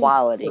be first one-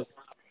 quality.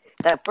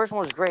 That first one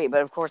was great,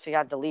 but of course it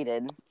got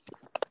deleted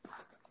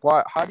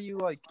Why? How do you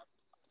like?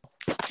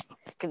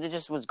 because it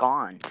just was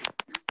gone.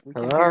 We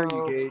can Hello? hear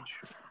you, Gage.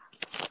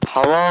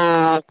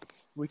 Hello.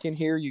 We can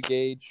hear you,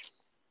 Gage.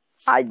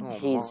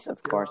 He's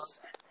of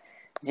course,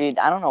 dude.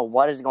 I don't know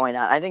what is going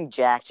on. I think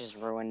Jack just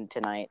ruined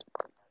tonight.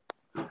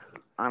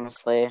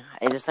 Honestly,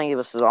 I just think it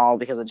was all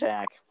because of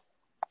Jack.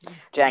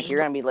 Jack, you're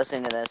gonna be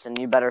listening to this, and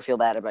you better feel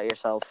bad about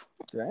yourself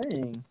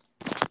Dang.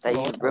 that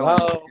you ruined.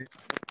 Hello?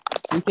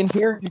 We can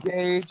hear you,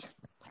 Gage.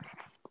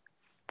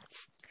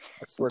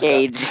 I swear to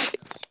Gage.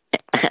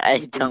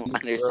 I don't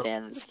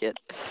understand this kid.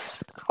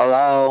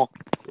 Hello,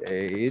 God.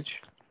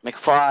 Gage.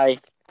 McFly.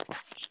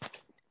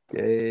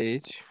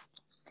 Gage.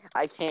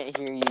 I can't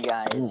hear you Oh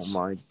guys.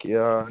 my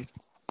god.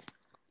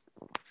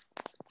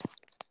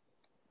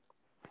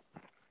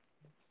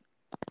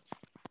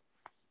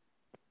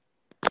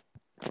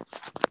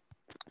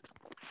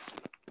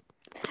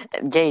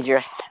 Gage, your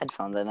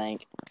headphones, I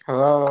think.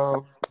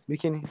 Hello? We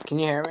can. Can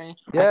you hear me?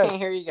 Yes. I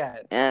can't hear you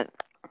guys. Yeah.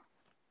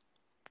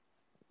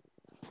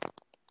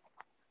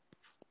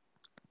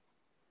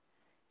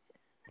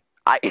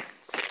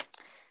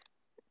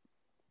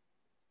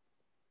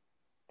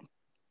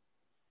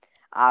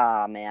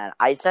 Man.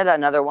 I said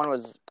another one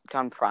was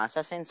done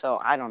processing, so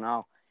I don't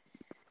know.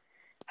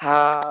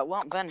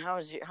 Well, Ben,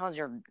 how's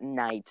your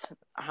night?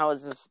 How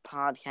has this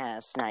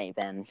podcast night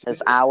been?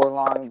 This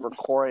hour-long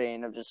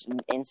recording of just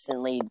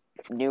instantly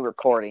new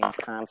recordings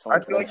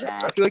constantly.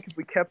 I feel like if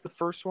we kept the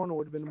first one, it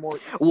would have been more.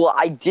 Well,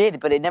 I did,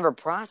 but it never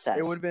processed.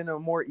 It would have been a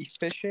more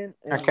efficient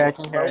and Okay, I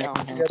can hear well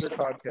you. together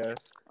podcast.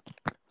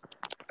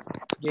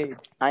 Gage.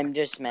 I'm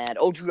just mad.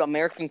 Oh, dude,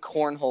 American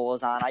Cornhole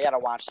is on. I gotta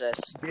watch this.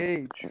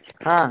 Gage.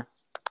 Huh?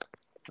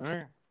 All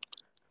right.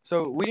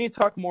 So we need to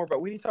talk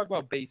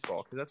about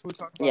baseball because that's what we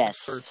talked about. In the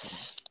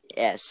first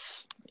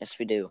Yes,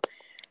 we do.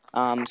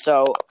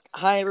 So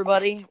hi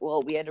everybody.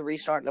 Well, we had to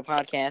restart the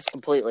podcast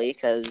completely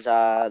because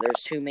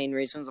there's two main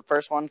reasons. The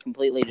first one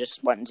completely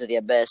just went into the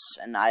abyss,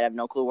 and I have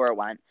no clue where it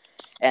went.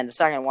 And the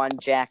second one,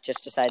 Jack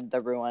just decided to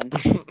ruin,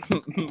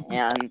 one.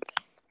 and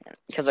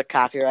because of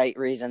copyright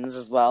reasons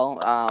as well.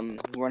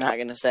 We're not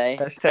gonna say.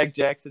 Hashtag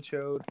Jack's a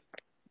chode.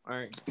 All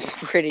right.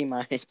 Pretty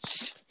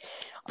much.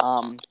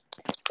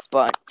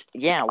 But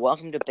yeah,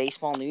 welcome to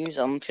baseball news.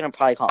 I'm just gonna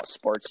probably call it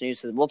sports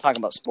news because we'll talk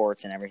about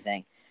sports and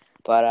everything.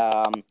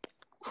 But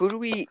who do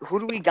we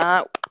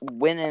got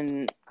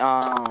winning?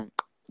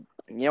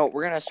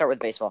 We're gonna start with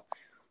baseball.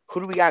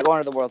 Who do we got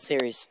going to the World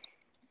Series?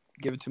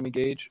 Give it to me,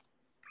 Gage.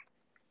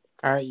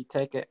 All right, you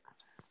take it.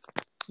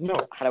 No.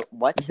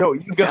 What? No,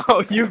 you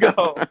go. You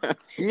go.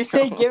 You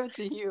say give it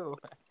to you.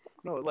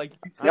 No, like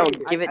you No, say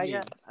it. give it I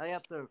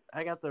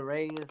me. got the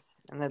Rays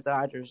and the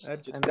Dodgers.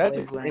 That and the just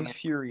Rays winning it.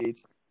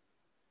 infuriates.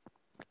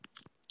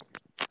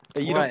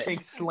 Hey, you What? don't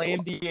think Slam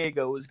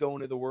Diego is going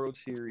to the World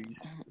Series?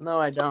 No,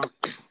 I don't.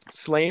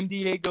 Slam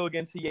Diego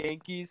against the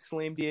Yankees.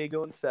 Slam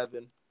Diego in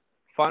 7.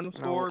 Final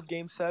score of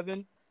Game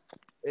 7,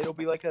 it'll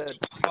be like a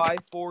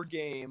 5-4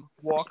 game,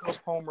 walk-off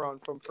home run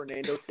from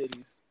Fernando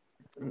Titties.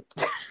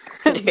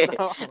 Dude,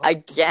 No. I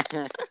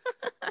can't.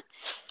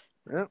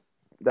 Yep,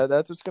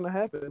 that's what's going to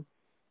happen.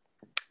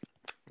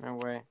 No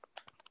way.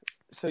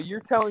 So you're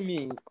telling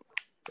me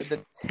that the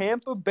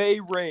Tampa Bay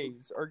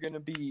Rays are going to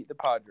beat the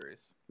Padres?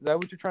 Is that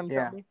what you're trying to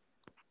tell me?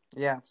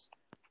 Yes.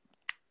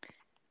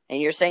 And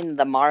you're saying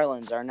the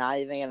Marlins are not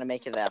even going to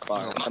make it that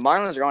far. The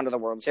Marlins are going to the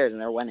World Series and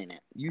they're winning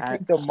it. You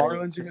think the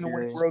Marlins are going to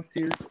win the World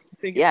Series? You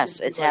think Yes,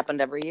 gonna it's be happened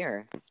every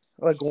year.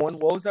 What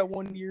was that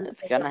 1 year?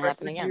 It's going to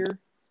happen record again. year?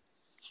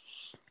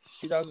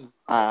 2000.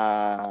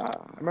 I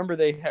remember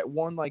they had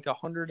won like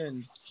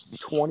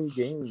 120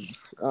 games.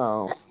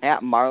 Oh, Yeah,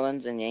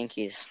 Marlins and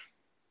Yankees.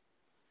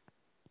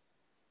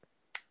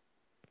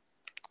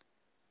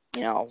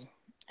 You know,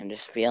 I'm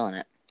just feeling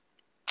it.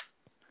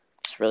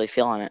 Just really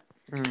feeling it.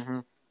 Mm-hmm.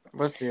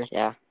 Let's see.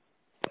 Yeah.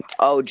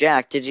 Oh,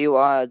 Jack, did you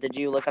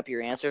look up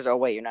your answers? Oh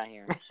wait, you're not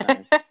here.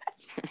 Sorry.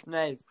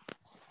 Nice.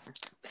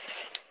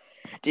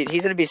 Dude,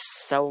 he's gonna be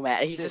so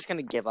mad. He's just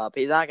gonna give up.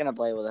 He's not gonna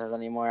play with us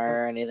anymore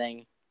or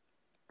anything.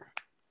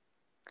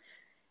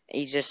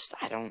 I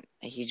don't.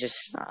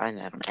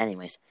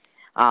 Anyways,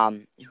 all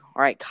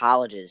right,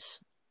 colleges.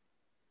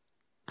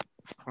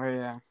 Oh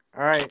yeah.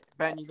 All right,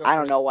 Ben, you go. I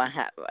don't know what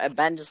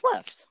Ben just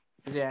left.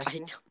 Yeah. I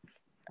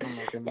Oh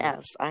my goodness.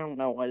 Yes, I don't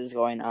know what is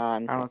going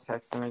on. I don't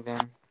text him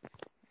again.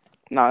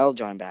 No, he'll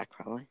join back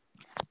probably.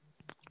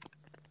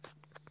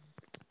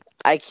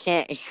 I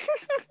can't.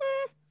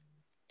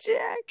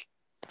 Jack.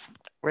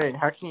 Wait,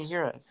 how can you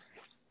hear us?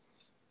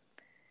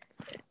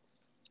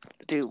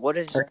 Dude, what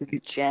is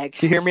Jack?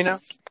 Can you hear me now?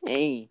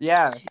 Hey.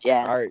 Yeah.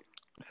 Yeah. All right.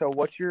 So,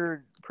 what's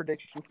your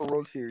prediction for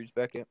World Series,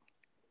 Beckett?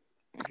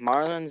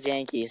 Marlins,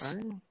 Yankees.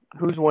 All right.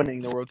 Who's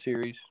winning the World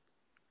Series?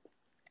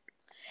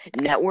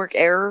 Network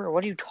error?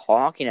 What are you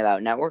talking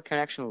about? Network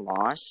connection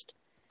lost?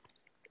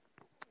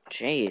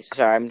 Jeez.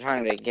 Sorry, I'm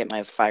trying to get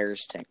my Fire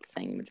Stick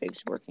thing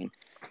working.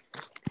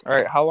 All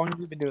right. How long have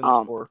you been doing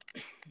this for?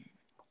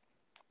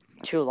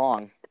 Too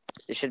long.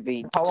 It should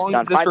be How long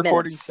done. is this 5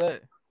 recording minutes.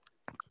 set?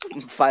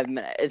 5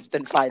 minutes. It's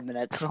been 5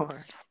 minutes.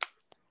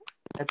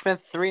 It's been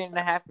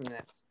 3.5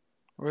 minutes.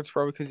 Well, it's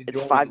probably because you It's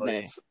joined 5 late.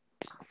 minutes.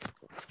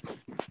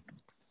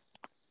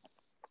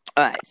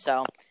 Alright,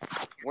 so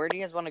where do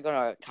you guys want to go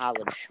to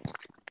college?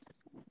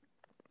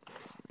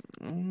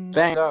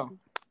 Ben, go.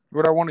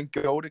 Would I want to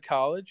go to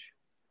college?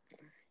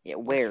 Yeah,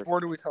 where? Where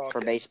do we talk? For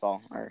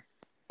baseball or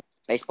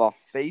baseball?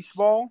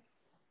 Baseball?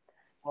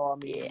 Well,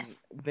 I mean, Yeah.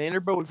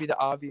 Vanderbilt would be the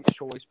obvious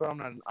choice, but I'm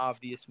not an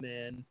obvious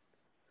man.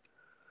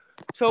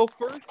 So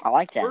first, I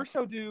like that.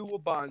 I'll do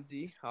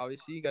Wabanzi.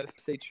 Obviously, you got to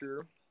stay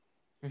true.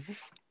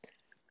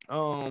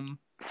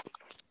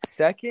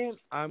 Second,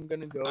 I'm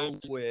gonna go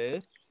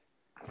with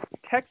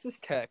Texas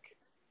Tech.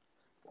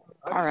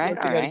 All right,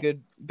 They got a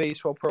good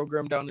baseball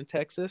program down in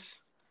Texas.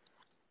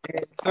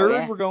 And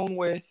third, we're going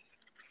with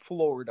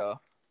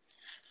Florida.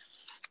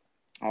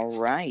 All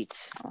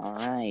right. All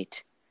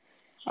right,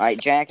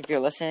 Jack, if you're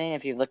listening,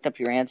 if you've looked up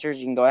your answers,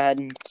 you can go ahead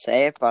and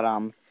say it, but No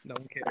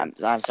one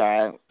cares. I'm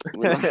sorry. All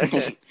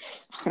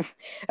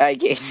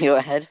right, go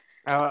ahead.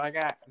 Oh, I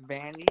got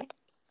Vandy,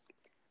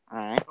 All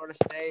right. Florida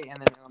State,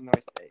 and then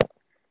Illinois State.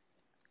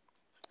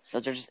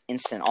 Those are just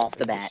instant off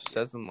the bat.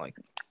 Says them like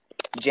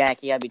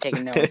Jack, you gotta be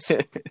taking notes.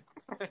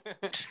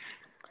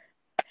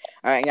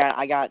 All right,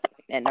 I got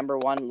at number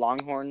 1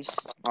 Longhorn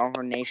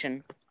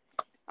Nation.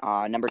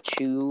 Number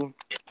 2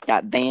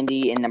 got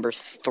Vandy, and number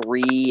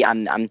 3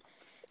 I'm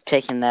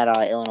taking that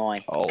Illinois.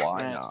 Oh,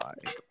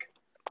 Nice.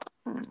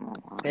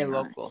 They're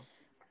local.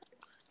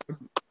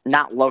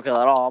 Not local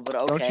at all, but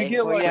okay. Don't you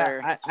get, Well, like,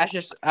 yeah,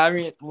 I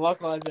mean,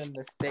 local is in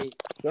the state.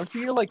 Don't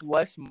you get like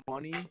less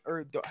money,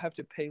 or don't have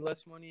to pay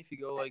less money if you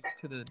go like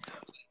to the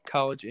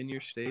college in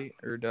your state,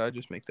 or did I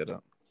just make that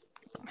up?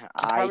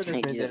 I Probably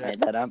think just you just made made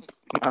that up.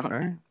 All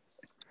right.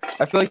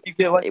 I feel like you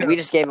get like We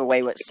just gave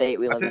away what state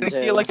we I live in think you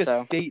too. get like a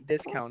So state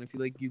discount if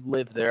you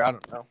live there. I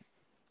don't know.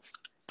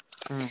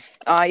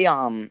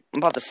 I'm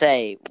about to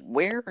say,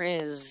 where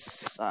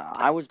is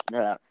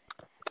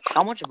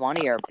how much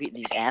money are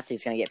these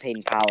athletes gonna get paid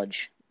in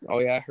college? Oh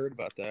yeah, I heard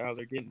about that. How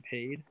they're getting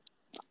paid.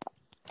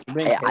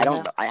 I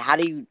don't know. How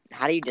do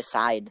you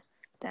decide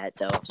that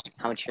though?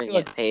 How much you're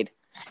gonna get paid?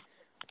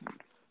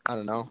 I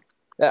don't know.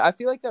 I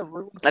feel like that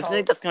ruins. I feel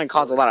like that's gonna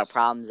cause a lot of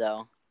problems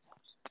though.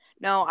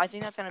 No, I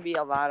think that's gonna be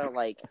a lot of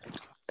like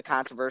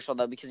controversial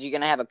though, because you're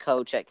gonna have a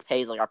coach that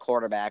pays like a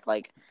quarterback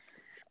like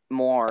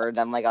more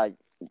than like a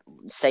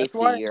safety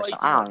or something.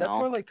 I don't know.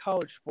 That's why I like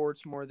college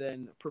sports more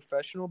than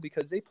professional,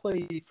 because they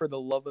play for the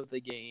love of the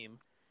game.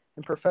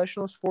 In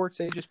professional sports,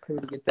 they just pay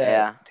to get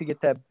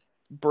that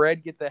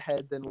bread, get the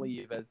head, then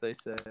leave, as they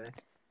say.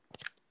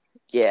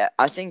 Yeah,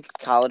 I think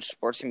college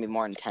sports can be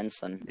more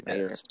intense than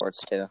regular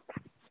sports too.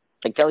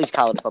 Like at least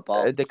college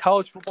football. The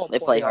college football They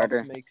play playoffs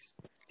harder.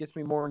 Gets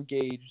me more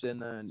engaged,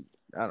 and then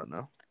I don't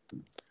know.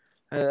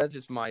 That's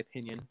just my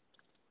opinion.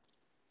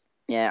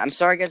 Yeah, I'm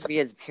sorry guys if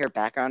you guys hear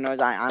background noise.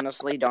 I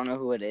honestly don't know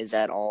who it is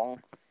at all.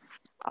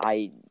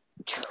 I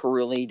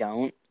truly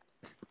don't.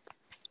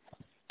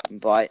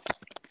 but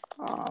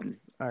All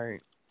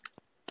right.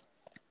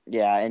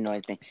 yeah, it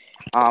annoys me.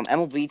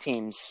 MLB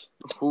teams.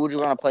 Who would you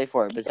want to play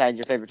for besides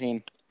your favorite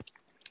team?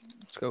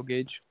 Let's go,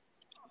 Gage.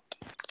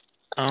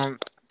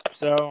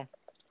 So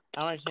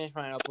I want to change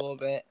mine up a little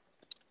bit.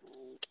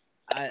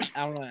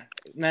 I want to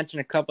mention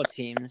a couple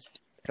teams.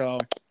 So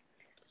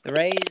the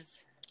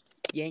Rays,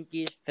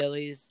 Yankees,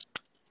 Phillies,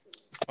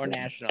 or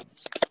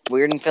Nationals.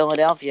 Weird in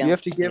Philadelphia. You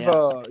have to give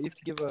Yeah.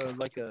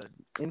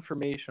 a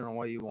information on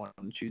why you want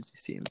to choose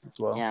these teams as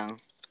well. Yeah.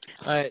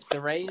 All right,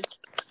 the Rays.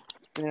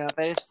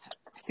 They just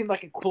seem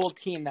like a cool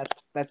team.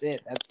 That's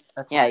it.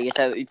 That's Yeah, why.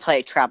 you play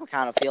at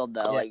Tropicana Field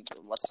though. Yeah. Like,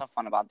 what's so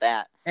fun about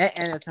that?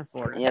 And it's in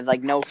Florida. You have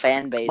like no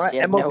fan base. My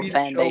You have no MLB The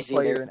fan Show base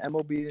player either. and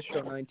MLB The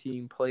Show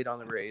 19 played on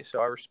the Rays,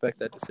 so I respect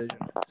that decision.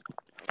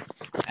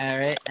 All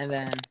right, and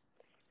then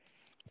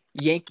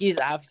Yankees,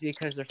 obviously,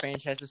 because their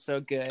franchise is so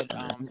good.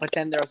 But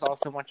then there was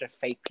also a bunch of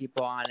fake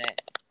people on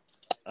it,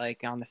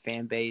 like on the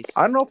fan base.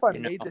 I don't know if I you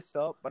made know. this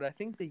up, but I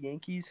think the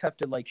Yankees have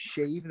to like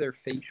shave their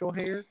facial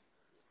hair.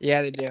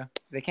 Yeah, they do.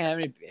 They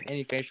can't have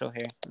any facial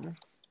hair.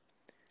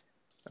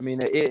 I mean,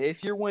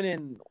 if you're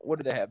winning, what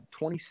do they have?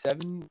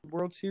 27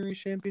 World Series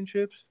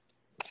championships.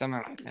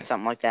 Something like that.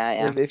 Something like that.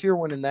 Yeah. If you're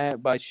winning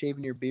that by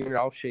shaving your beard,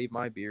 I'll shave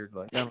my beard.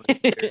 Like, I don't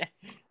care.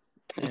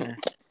 Yeah.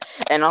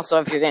 And also,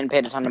 if you're getting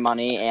paid a ton of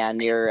money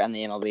and you're on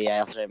the MLB,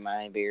 I'll shave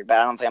my beard. But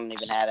I don't think I'm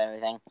even had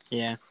anything.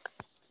 Yeah.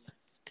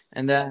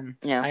 And then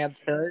Yeah. I got the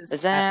Phillies.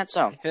 Is that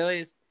so? The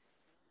Phillies.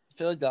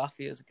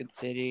 Philadelphia is a good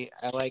city.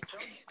 I like.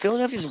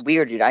 Philadelphia's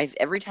weird, dude.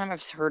 Every time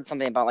I've heard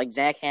something about like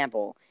Zach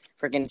Hampel,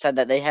 freaking said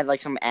that they had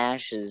like some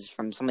ashes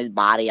from somebody's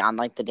body on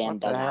like the damn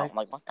What the dugout. heck? I'm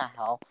like, what the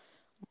hell?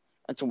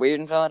 It's weird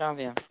in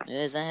Philadelphia.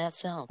 Is that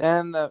so?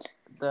 And the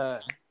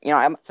You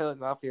know,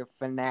 Philadelphia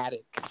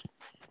fanatic.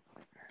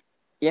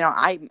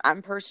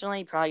 I'm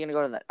personally probably gonna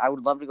go to I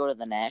would love to go to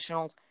the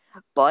Nationals,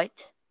 but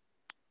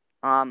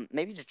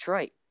maybe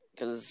Detroit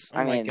because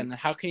Oh my goodness!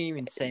 How can you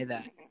even say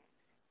that?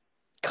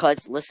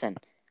 Cause listen,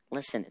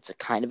 it's a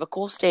kind of a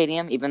cool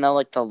stadium, even though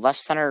like the left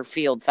center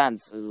field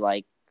fence is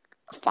like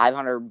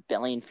 500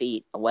 billion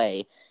feet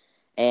away,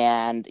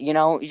 and you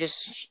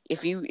just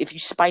if you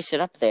spice it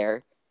up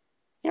there,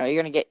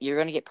 you're gonna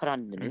get put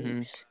on the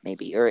news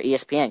maybe or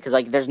ESPN because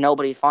like there's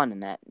nobody fun in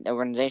that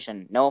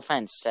organization. No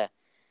offense to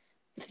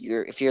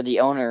if you're the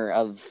owner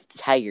of the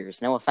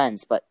Tigers, no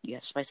offense, but you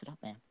gotta spice it up,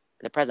 man.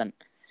 The president,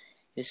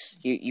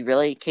 you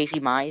really Casey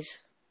Mize?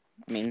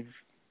 I mean.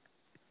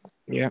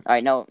 Yeah. All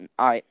right, no.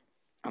 All right,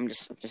 I'm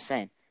just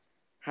saying.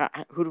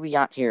 Who do we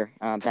got here,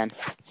 Ben?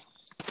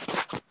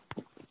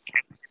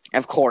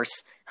 Of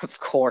course.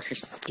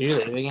 Did you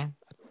leave again?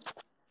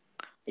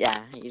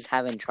 Yeah, he's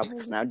having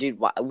troubles now, dude.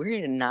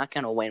 We're not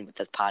gonna win with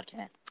this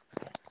podcast.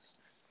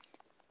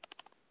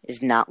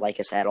 It's not like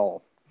us at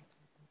all.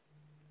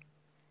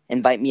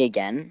 Invite me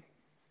again.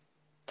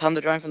 Tell him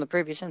to join from the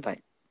previous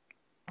invite.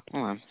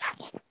 Hold on.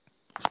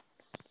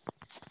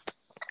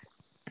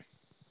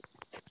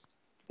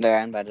 There,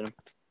 I invited him.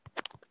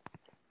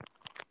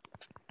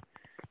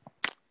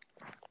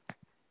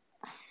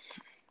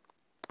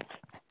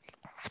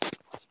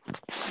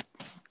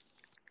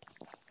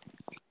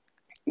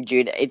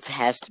 Dude, it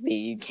has to be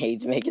you,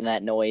 Cage, making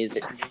that noise.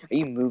 Are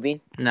you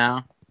moving?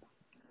 No.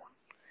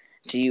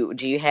 Do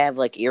you have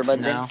like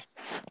earbuds No. in?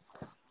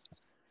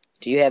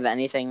 Do you have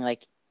anything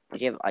like? Do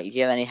you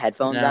have any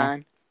headphones No.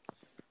 on?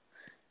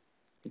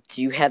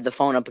 Do you have the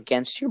phone up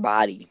against your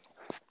body?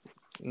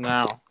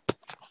 No.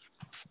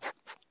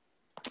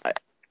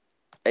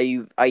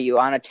 Are you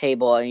on a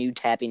table? Are you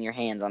tapping your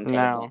hands on the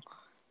table? No.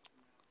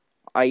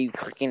 Are you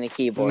clicking the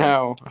keyboard?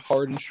 No,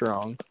 hard and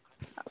strong.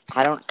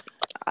 I don't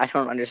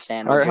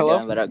understand All what right, you're hello?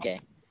 doing, but okay.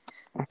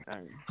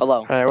 Hello.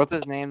 All right. What's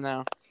his name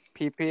now?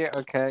 PP.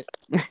 Okay.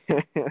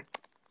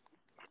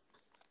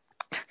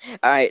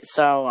 All right.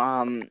 So,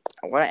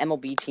 what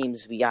MLB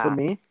teams we got? For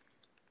me?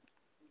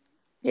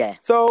 Yeah.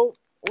 So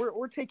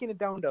we're taking it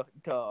down to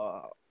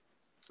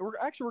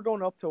we're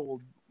going up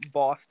to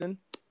Boston.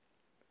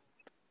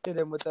 Hit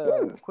him with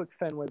a quick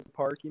Fenway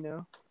Park, It's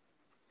a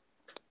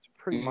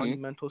pretty Mhm.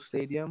 monumental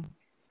stadium.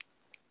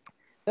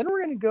 Then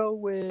we're gonna go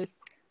with,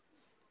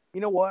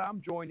 you know what?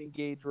 I'm joining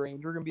Gage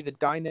Range. We're gonna be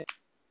the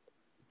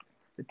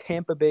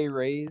Tampa Bay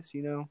Rays.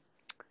 So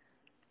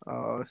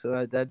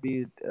that'd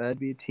be a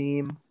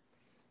team,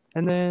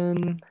 and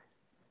then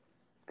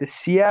the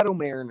Seattle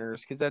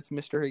Mariners because that's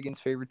Mr. Higgins'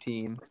 favorite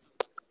team.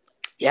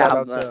 Yeah, Shout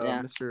out but, to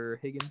yeah. Mr.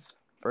 Higgins,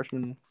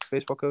 freshman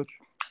baseball coach.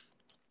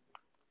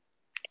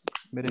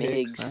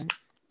 Mid-Higgs.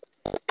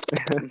 Right?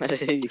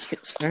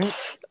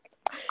 Next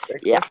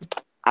Yeah. question.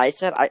 I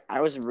said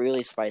I was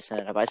really spicing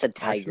it up. I said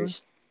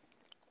Tigers.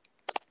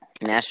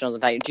 Nationals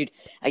and Tigers. Dude,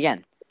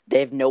 again, they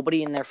have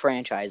nobody in their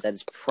franchise that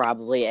is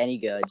probably any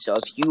good. So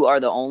if you are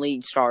the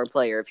only star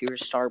player, if you're a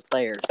star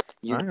player,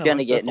 you're All right, I going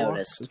to like get that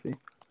noticed. philosophy.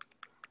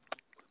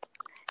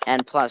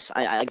 And plus,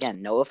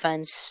 again, no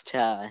offense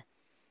to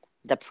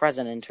the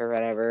president or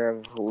whatever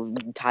of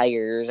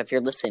Tigers, if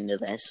you're listening to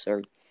this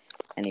or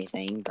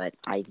anything, but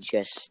I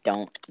just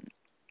I'm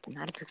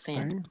not a big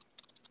fan. All right.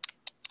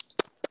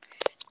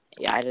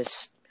 Yeah, I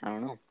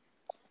don't know.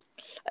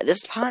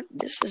 This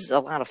is a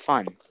lot of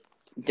fun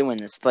doing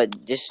this,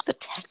 but just the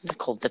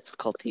technical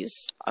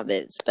difficulties of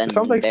it's been It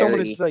sounds like someone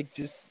very. is like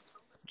just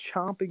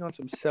chomping on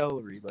some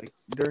celery like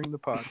during the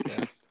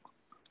podcast.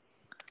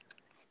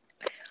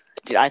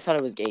 Dude, I thought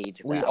it was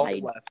Gage. We But all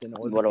left, and it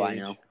was what do I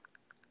know?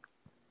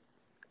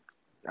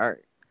 All right.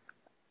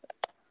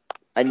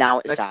 And now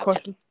it Next stopped.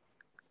 question: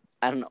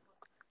 I don't know.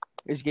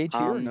 Is Gage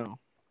here or no?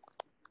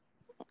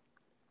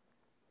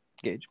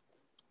 Gage.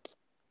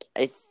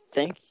 I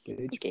think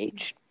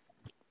Gage.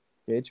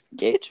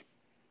 Gage.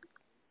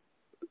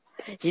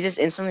 He just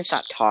instantly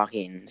stopped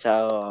talking.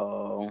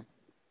 So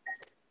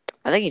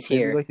I think he's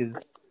Maybe here. like his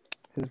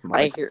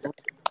mic.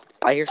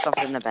 I hear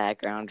something in the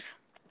background.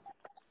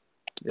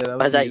 Yeah, that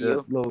Was was that me, you?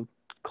 that little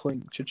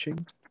clink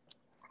cha-ching.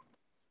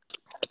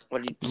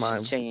 What are you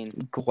My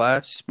saying?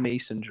 glass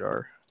mason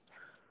jar.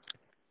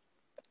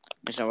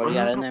 So what do you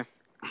got in there?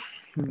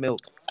 Milk.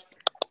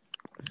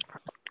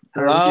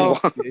 Hello?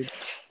 Gage?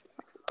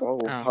 Oh,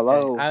 Okay.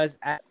 hello. I was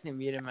acting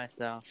muted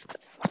myself.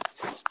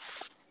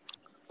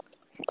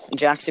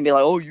 Jackson be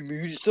like, "Oh, you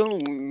muted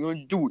yourself? You're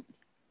gonna do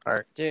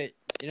it." Dude,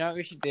 you know what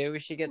we should do? We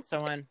should get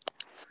someone,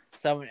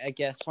 I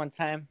guess, one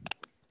time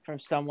from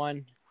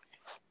someone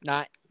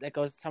not that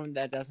goes someone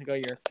that doesn't go to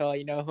Yorkville.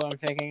 You know who I'm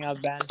thinking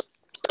of, Ben?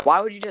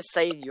 Why would you just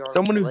say you're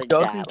Someone who like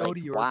doesn't that? go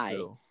Like, to why?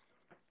 Yorkville.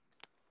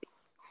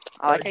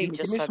 I like how Give you me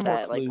just some said more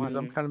that. Like clues. I'm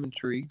when kind of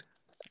intrigued.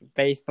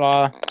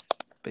 Baseball.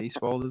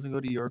 Baseball doesn't go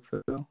to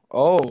Yorkville.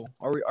 Oh,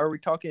 are we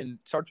talking?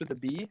 Starts with a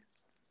B.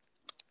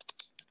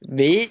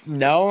 V?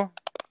 No.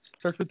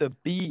 Starts with a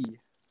B.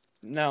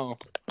 No.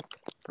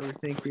 Are we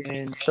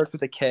thinking starts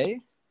with a K?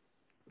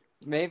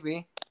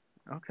 Maybe.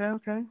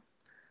 Okay.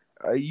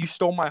 You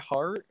stole my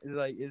heart.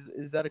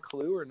 Is that a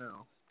clue or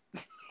no?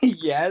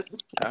 Yes.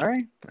 All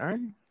right.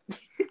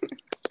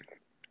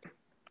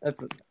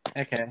 That's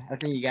okay. I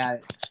think you got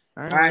it.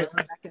 All All right.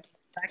 right.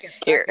 Second.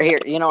 here,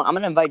 you know, I'm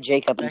gonna invite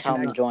Jacob and tell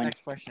him to join.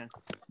 Next question.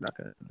 Not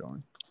gonna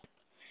join.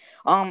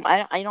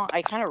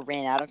 I kind of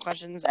ran out of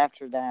questions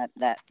after that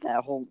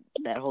whole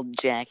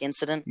Jack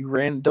incident. You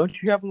ran. Don't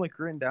you have them like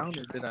written down,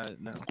 or did I?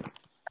 No.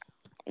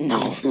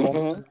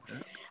 No.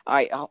 All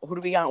right, who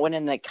do we got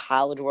winning the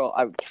college world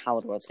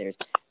series,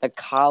 the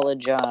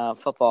college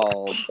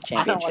football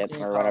championship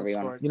or whatever you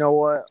want? You know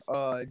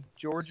what?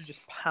 Georgia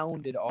just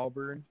pounded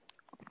Auburn.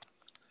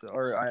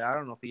 Or I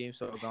don't know if the game's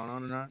still going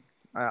on or not.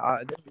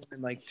 They're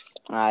winning like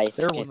I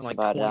they're think winning it's like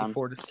about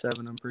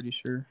 24-7. I'm pretty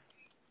sure.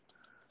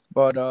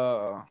 But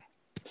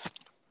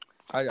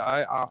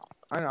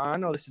I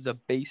know this is a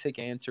basic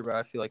answer, but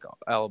I feel like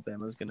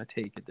Alabama's gonna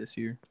take it this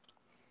year.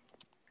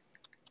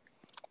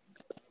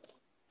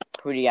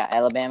 Who do you got?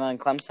 Alabama and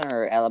Clemson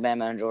or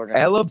Alabama and Georgia?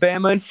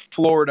 Alabama and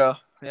Florida.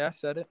 Yeah, I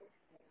said it.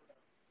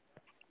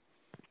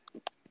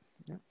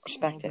 Yeah,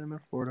 Respect Alabama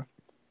and Florida.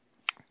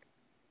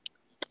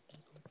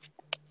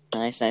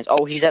 Nice.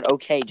 Oh, he said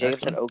okay.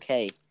 Jacob said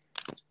okay.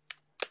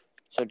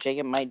 So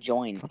Jacob might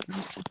join.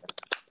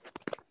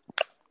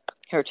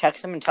 Here,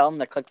 text him and tell him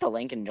to click the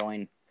link and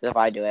join. Because if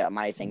I do it,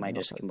 my thing might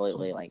just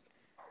completely like.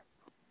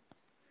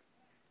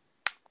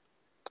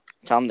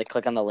 Tell him to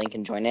click on the link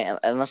and join it,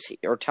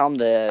 or tell him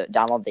to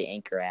download the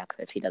Anchor app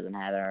if he doesn't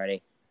have it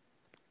already.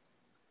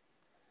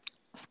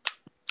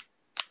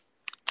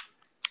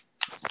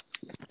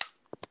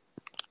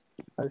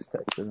 I just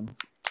texted him.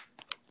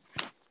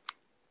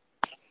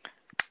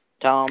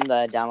 Tell him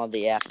to download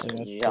the app.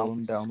 Yeah, tell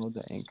him download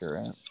the Anchor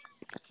app.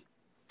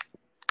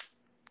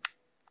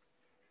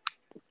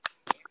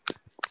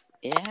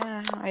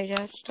 Yeah, I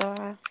just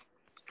I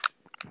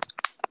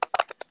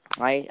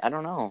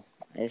don't know.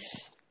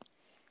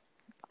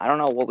 I don't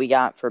know what we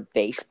got for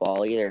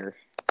baseball either.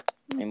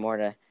 Any more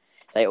to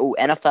say? Oh,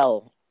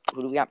 NFL.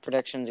 Who do we got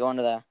predictions going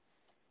to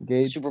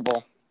the Super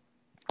Bowl?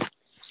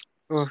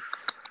 Oof.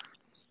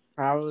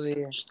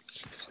 Probably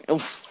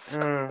Oof.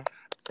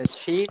 the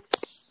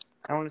Chiefs,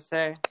 I want to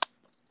say.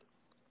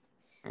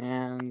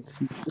 And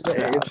the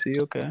AFC,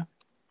 okay.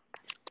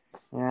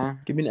 Yeah.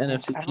 Give me an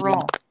NFC team.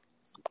 Roll.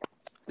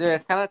 Dude,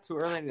 it's kind of too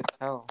early to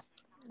tell.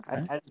 I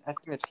think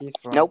the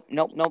Chiefs roll.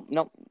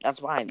 Nope.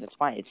 That's why.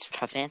 It's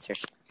tough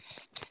answers.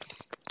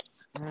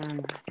 I'm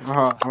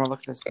gonna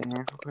look at the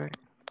standings real quick.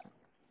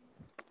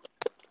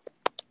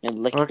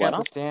 Look at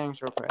the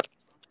standings real quick.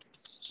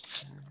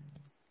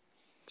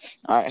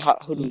 All right,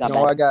 who do we got?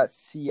 I got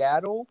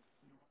Seattle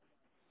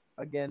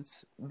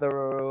against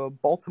the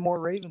Baltimore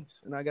Ravens,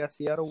 and I got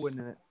Seattle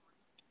winning it.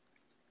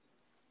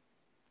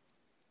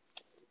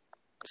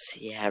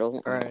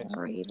 Seattle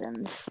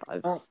Ravens.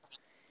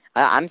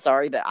 I'm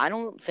sorry, but I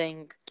don't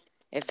think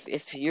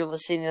if you're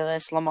listening to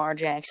this, Lamar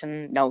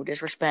Jackson, no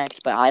disrespect,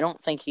 but I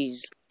don't think he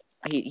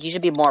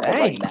should be more of a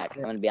running back.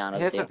 I'm gonna be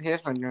honest with you.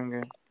 He's been doing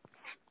good.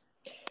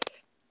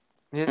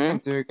 He's been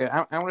doing good.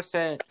 I'm gonna go with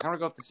the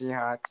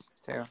Seahawks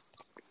too.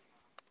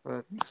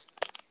 But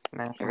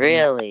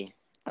really,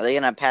 are they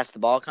gonna pass the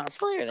ball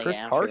constantly, or are they Chris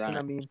gonna Carson? run it?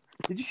 I mean,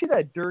 did you see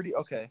that dirty?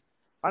 Okay,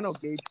 I know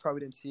Gage probably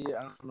didn't see it.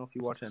 I don't know if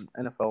you watch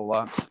NFL a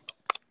lot,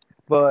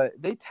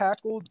 but they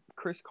tackled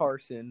Chris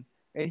Carson,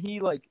 and he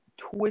like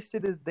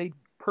twisted they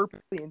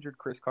purposely injured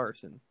Chris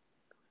Carson.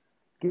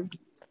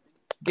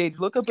 Gage,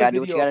 look up a Gotta do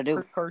what you video gotta of do.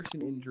 Chris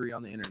Carson injury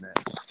on the internet.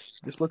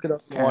 Just look it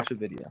up and Okay. watch the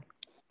video.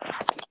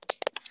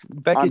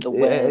 Beckett, the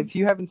web. if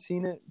you haven't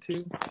seen it too,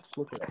 just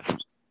look it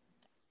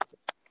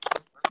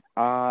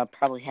up.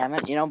 Probably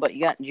haven't. But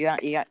you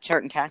got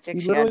certain He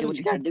tactics. You gotta do literally what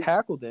you gotta do.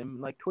 tackled him,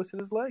 like twisted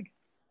his leg.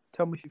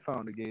 Tell me if you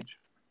found it, Gage.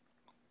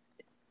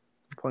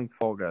 I'm playing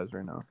Fall Guys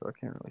right now, so I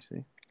can't really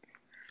see.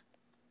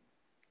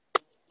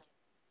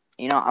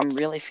 I'm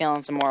really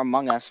feeling some more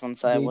Among Us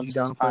once Gage, once you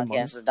this down to play Among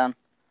podcast Us? is done.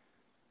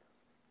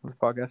 This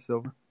podcast is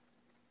over.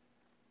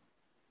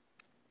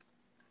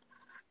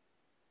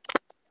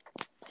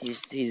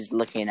 He's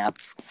looking up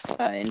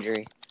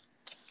injury.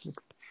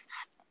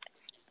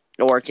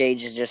 Or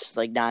Gage is just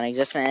like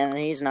non-existent, and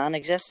he's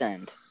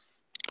non-existent.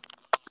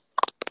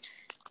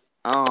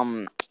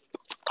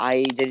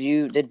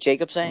 Did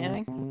Jacob say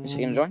anything? Is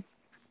he gonna join?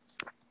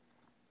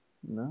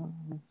 No,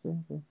 I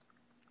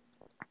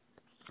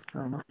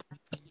don't know.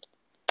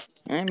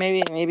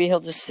 Maybe he'll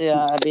just be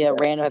a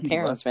random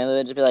appearance. Maybe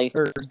it'll just be like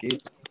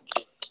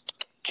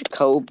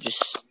Jacob,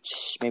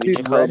 maybe Dude,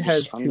 Jacob Red just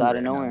has comes two out right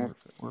of now. nowhere.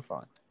 We're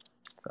fine.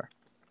 Sorry.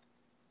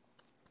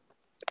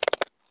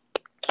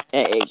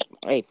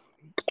 Hey,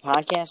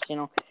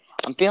 podcast.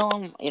 I'm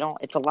feeling.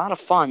 It's a lot of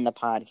fun, the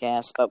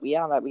podcast, but we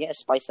gotta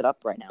spice it up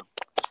right now.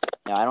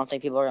 I don't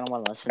think people are gonna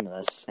want to listen to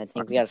this. I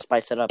think we gotta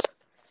spice it up.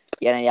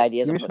 You got any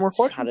ideas Give of me some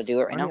more how to do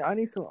it right now? I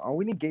need some.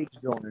 We need Gage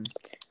going.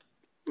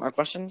 More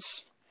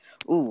questions?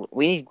 Ooh,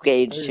 we need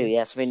Gage too.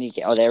 Yes, we need.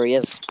 Oh, there he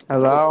is.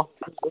 Hello.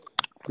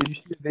 Did you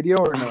see the video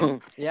or no?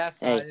 Yes,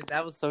 Hey.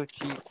 that was so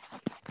cheap.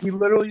 He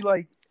literally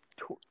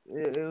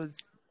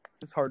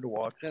it's hard to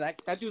watch. Dude,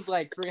 that dude's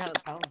like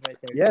 300 pounds right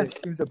there. Yes,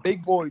 dude. he was a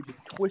big boy. He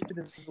just twisted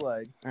his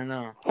leg. I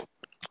know.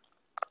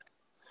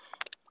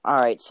 All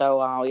right,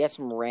 so we got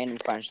some random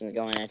questions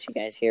going at you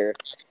guys here.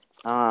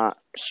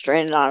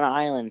 Stranded on an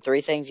island.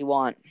 3 things you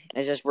want.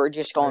 We're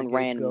just going All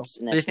right, Gage, randomness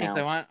 3 things I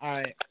now. want. All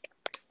right.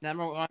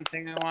 Number 1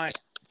 thing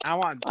I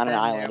want On an Ben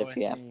island, there if with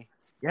you have. me.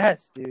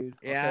 Yes, dude.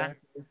 Yeah.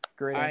 Okay.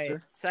 Great All answer.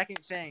 right. Second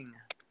thing.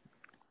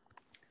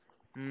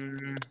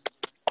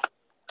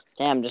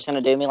 Damn, just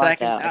gonna do me like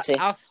Second, that. Let's see.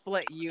 I'll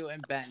split you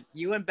and Ben.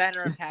 You and Ben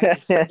are a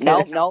package.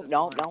 No.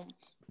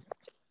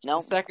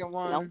 The second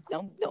one.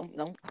 No.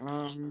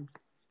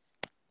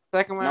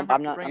 Second one. Nope, I'm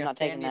I'm not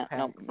taking fanny that. pack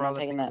Nope, for I'm not all the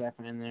taking things that. I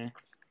put in there.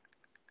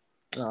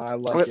 No, I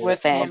love With, it.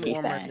 with hand Fanny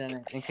warmers pack. in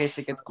it, in case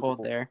it gets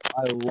cold there.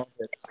 I love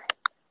it.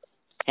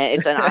 And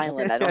it's an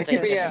island. I don't It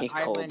think Could it's be gonna an be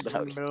cold. island in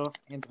the middle of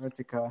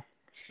Antarctica.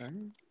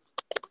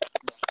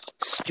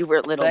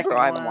 Stuart Little, Second bro.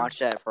 I haven't one. watched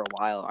that for a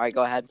while. All right,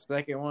 go ahead.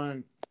 Second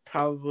one,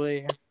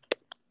 probably.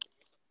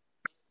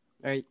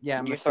 Yeah.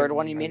 Your my third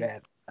one, you my mean?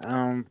 bad.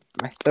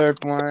 My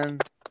third one,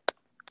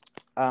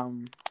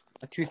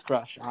 a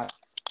toothbrush. I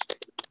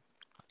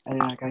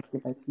gotta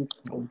keep my teeth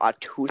clean. A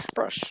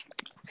toothbrush.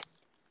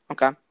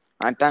 Okay. All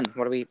right, Ben.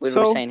 What are we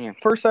saying here?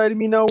 First item,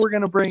 we're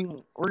gonna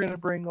bring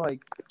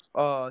like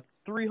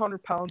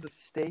 300 pounds of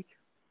steak.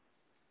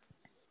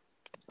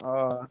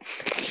 What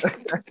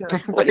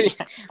do you-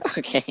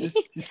 okay.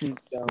 just need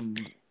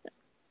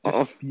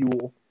Uh-oh.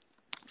 fuel.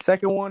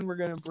 Second one, we're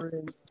gonna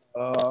bring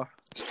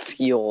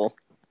Fuel.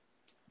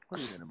 what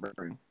are we gonna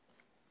bring?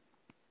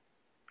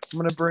 I'm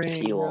gonna bring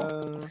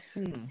Fuel.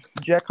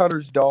 Jack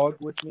Hutter's dog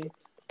with me.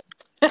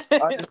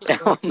 I just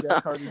Oh, think no.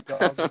 Jack Hutter's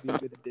dog would be a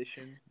good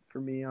addition for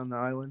me on the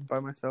island by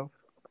myself.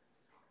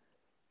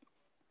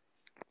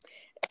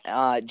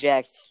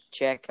 Jack.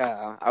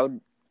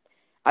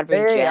 I'd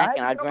bring Hey, Jack, I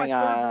and I'd got my bring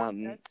third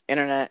one.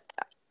 internet.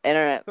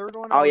 Third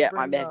one. Oh I would yeah,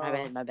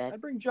 bring, my bad.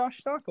 I'd bring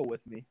Josh Stockel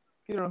with me.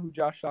 If you don't know who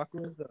Josh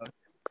Stockel is,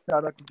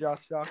 shout out to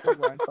Josh Stockel,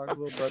 Ryan Stockel's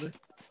little brother.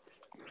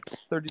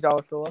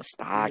 $30 fill up.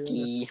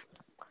 Stocky.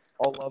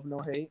 All love, no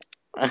hate.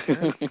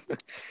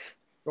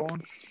 Go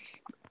on.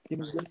 Give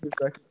me a second.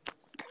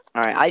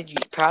 All right,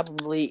 I'd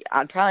probably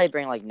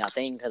bring like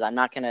nothing because I'm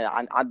not gonna.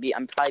 I'm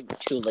probably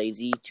too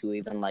lazy to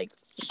even like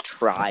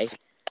try.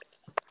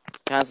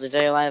 Constantly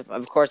stay alive.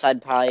 Of course,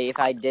 I'd probably if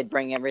I did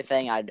bring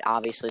everything, I'd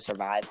obviously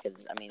survive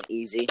because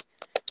easy.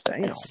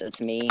 Damn.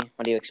 It's me.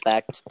 What do you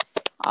expect?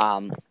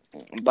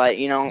 But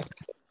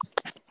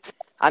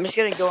I'm just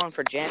gonna go in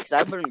for Jack because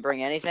I wouldn't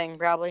bring anything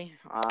probably.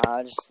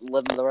 Just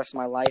live the rest of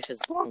my life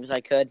as long as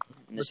I could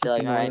and just be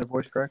like, all right.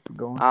 Voice crack. Keep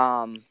going.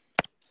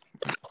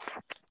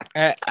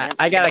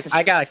 I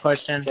got a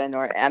question. So, I'm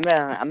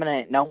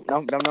gonna no.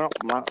 I'm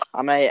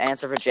gonna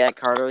answer for Jack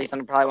Carter. He's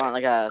gonna probably want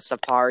like a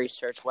Safari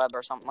search web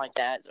or something like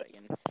that, so he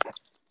can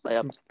play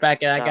up.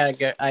 Beckett, I stuff.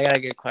 got a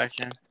good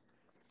question.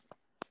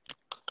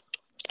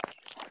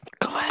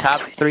 Go ahead. Top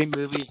 3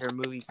 movies or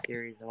movie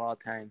series of all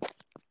time.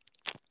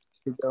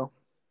 Keep going.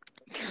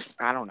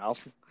 I don't know,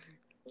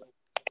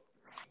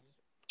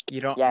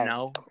 You don't Yeah.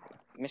 know?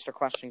 Mr.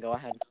 Question. Go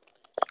ahead,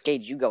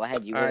 Gage. You go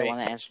ahead. You were All the right. one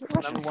that answered the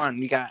question. Number 1,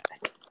 we got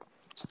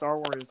Star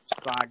Wars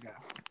Saga.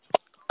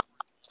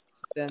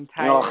 The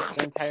entire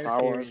Star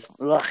series. Wars.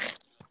 Ugh.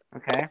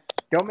 Okay.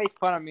 Don't make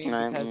fun of me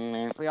Mm, because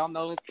mm, we all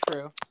know it's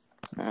true.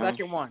 mm.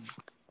 Second one,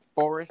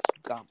 Forrest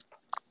Gump.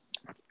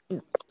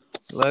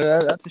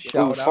 That's a shout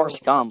Ooh, out.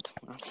 Forrest Gump.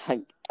 That's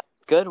like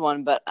good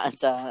one, but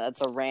it's a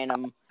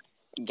random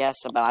guess.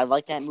 But I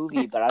like that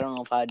movie, but I don't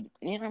know if I'd.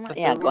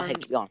 Yeah, go ahead,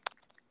 keep going.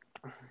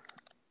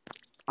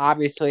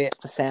 Obviously, it's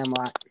The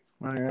Sandlot.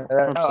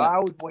 I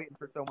was waiting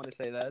for someone to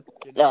say that.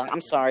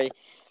 I'm sorry.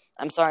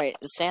 The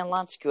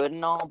Sandlot's good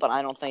and all, but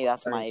I don't think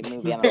that's my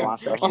movie I'm gonna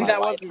watch the rest of my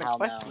That life. wasn't a Hell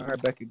question. no. All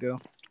right, Becca, go.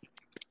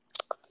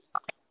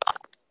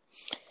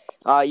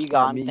 You go.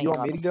 I'm you thinking want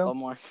about me to this go? a little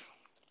more.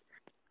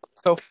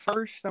 So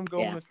first, I'm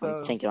going Yeah, with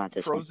I'm thinking about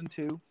this one. Frozen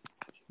 2,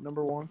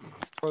 number 1.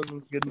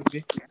 Frozen's a good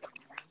movie. Yep,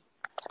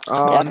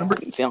 Number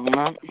I'm feeling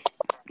that.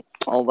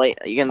 Oh wait,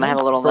 you're gonna have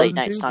a little late Frozen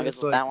night 2, snuggles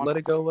that's with like that one. Let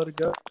It Go, Let It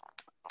Go.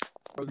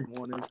 Frozen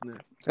 1, isn't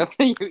it? That's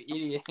you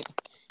idiot.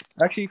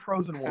 Actually,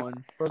 Frozen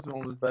 1. Frozen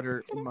 1 was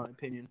better, in my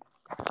opinion.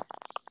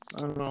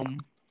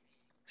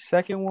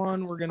 Second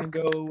one, we're gonna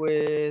go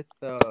with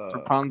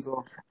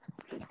Rapunzel.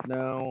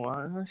 No,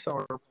 I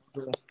saw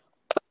Rapunzel.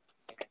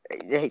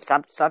 Hey,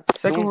 stop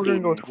Second, we're gonna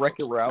go spoon-feeding. with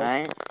Wreck-It Ralph.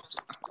 Alright?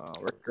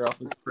 Wreck-It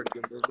Ralph is a pretty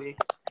good movie.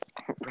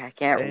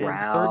 Wreck-It And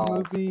Ralph.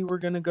 third movie, we're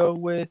gonna go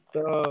with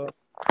what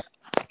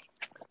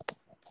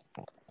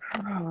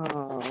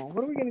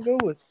are we gonna go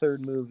with?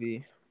 Third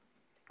movie,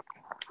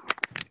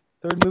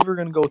 we're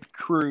gonna go with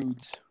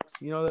Croods.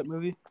 You know that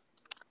movie?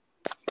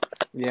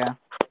 Yeah.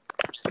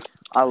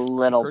 A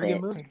little Pretty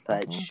bit, good movie.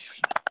 but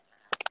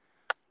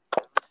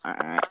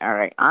all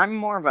right. I'm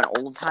more of an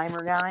old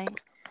timer guy,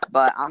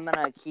 but I'm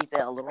gonna keep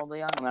it a little bit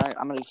young.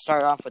 I'm gonna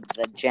start off with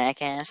the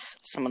Jackass.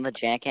 Some of the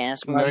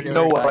Jackass I movies.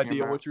 have no talking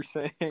idea about. what you're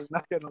saying.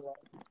 Not gonna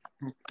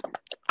lie.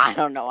 I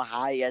don't know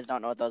how you guys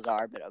don't know what those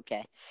are, but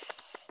okay.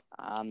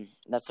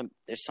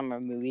 There's some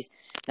movies.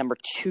 Number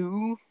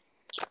 2,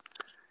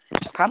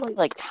 probably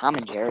like Tom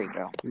and Jerry,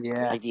 bro.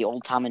 Yeah. Like the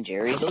old Tom and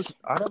Jerry's. Those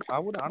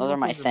Those are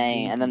my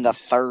thing. And then the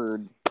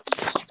third,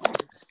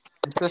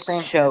 It's the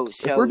same. shows.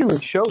 If we're doing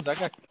shows, I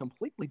got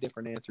completely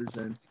different answers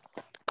then.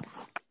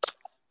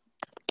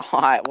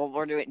 All right, well,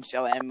 we're doing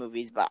show and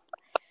movies, but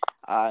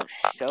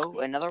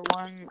show another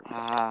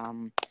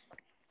one.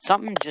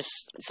 Something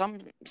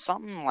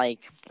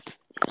like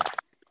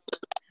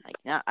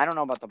I don't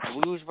know about the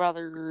Blues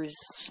Brothers.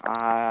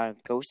 Not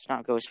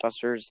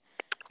Ghostbusters.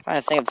 I'm trying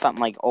to think of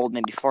something like old,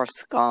 maybe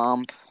Forrest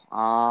Gump.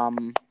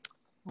 Something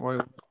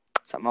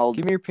old.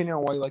 Give me your opinion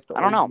on why you like the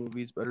old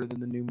movies better than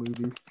the new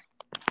movies.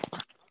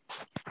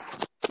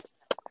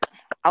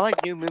 I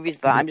like new movies,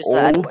 but I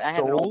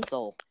have an old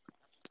soul.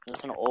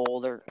 Just an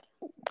older.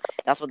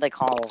 That's what they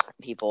call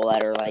people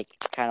that are like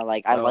kind of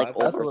like I like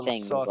older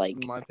things. Sus,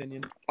 like in my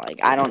opinion,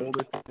 like I don't.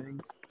 Older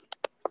things.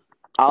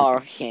 Oh,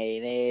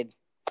 okay, dude.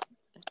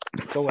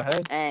 Go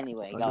ahead.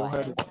 Anyway, go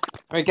ahead.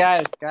 Wait,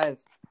 guys.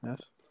 Yes.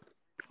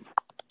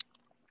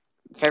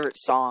 Favorite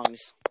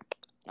songs.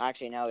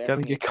 Actually, no. That's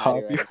Gotta get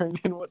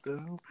copyrighted. What the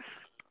hell?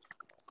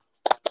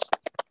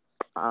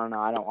 I don't know.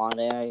 I don't want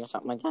it or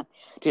something like that.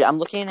 Dude, I'm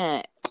looking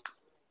at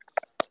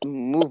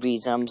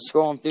movies. I'm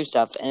scrolling through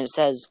stuff, and it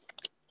says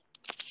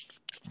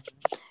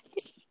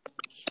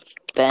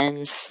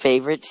Ben's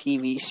favorite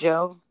TV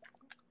show.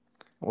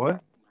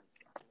 What?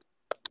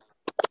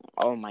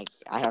 Oh my!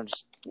 I don't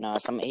just no.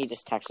 He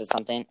just texted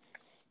something,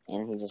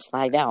 and he just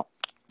lagged out.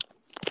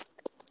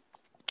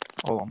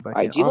 Hold on, Becky.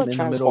 Right, do you I'm like in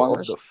the middle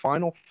Transformers? of the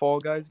final Fall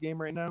Guys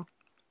game right now.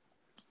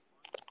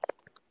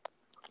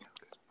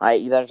 All right,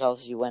 you better tell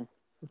us if you win.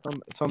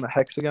 It's on the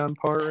hexagon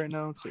part right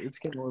now. It's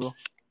getting a little.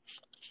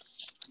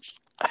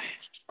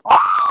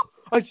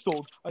 I just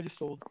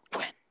sold.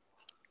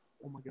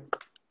 Oh my god.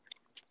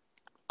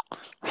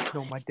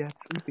 No, my dad's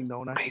sleeping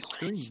though, and I just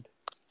streamed.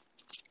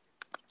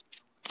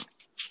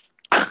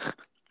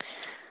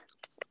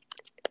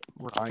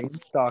 Ryan,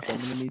 stop. I'm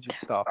gonna need you to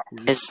stop,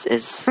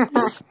 please.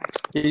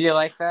 Do you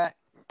like that?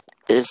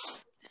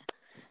 Is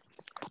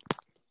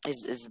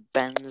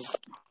Ben's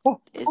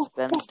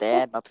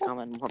dad about to come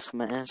and whoop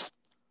some ass?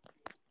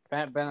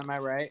 Ben, am I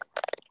right?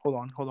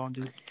 Hold on,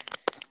 dude.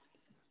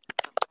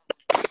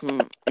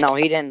 No,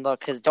 he didn't look.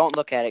 Cause don't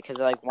look at it. Cause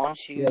like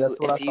once you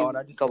if you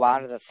go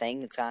out of the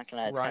thing, it's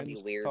gonna be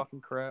weird.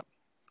 Talking crap.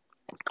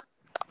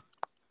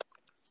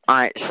 All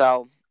right,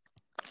 so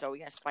we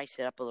gotta spice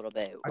it up a little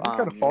bit. I just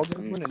got a Fall Guys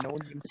win and no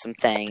one's some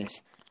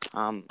things.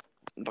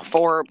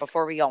 Before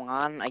we go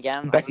on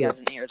again, if you guys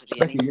didn't hear at the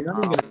beginning, you're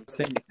not even gonna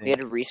say anything. we had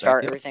to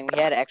restart everything. We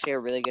had actually a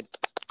really good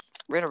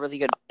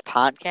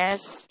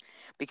podcast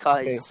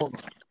because hold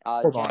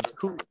on.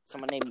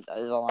 Someone named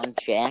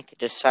Jack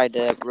just tried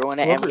to ruin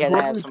it, and we had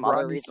to have some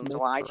other reasons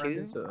why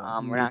too.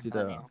 We're not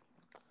gonna.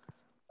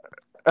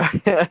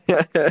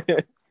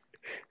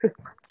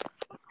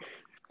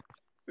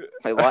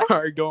 Wait, what?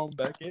 All right, go on,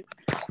 Beckett.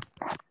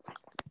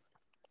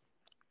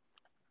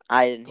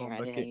 I didn't hear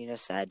anything you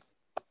just said.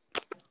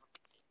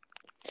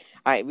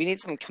 All right, we need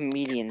some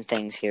comedian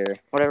things here.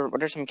 What are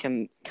some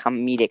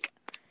comedic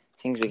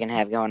things we can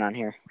have going on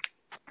here?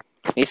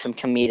 We need some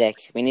comedic.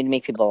 We need to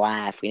make people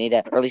laugh. We need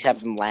to, or at least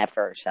have them laugh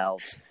for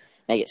ourselves.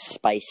 Make it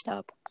spiced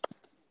up.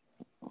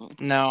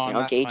 No, I'm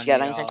not Gage, funny you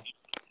got at anything? all.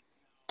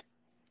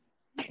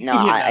 No,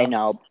 I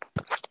know.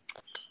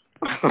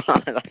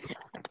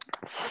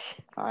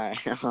 All right.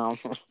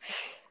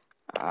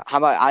 How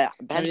about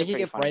Maybe Ben's a you can pretty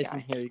get funny Bryson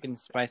guy. here. You can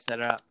spice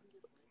that up.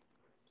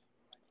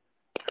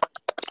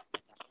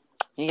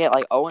 You get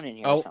like Owen in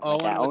here or Oh, something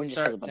like that. Owen would Owen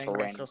just says start a bunch saying of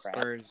racial random crap.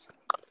 slurs.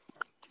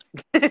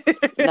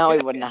 No, he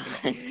would not.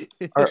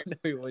 Alright. No,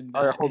 he would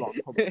All not. right, hold on.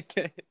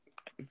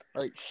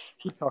 All right,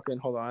 keep talking.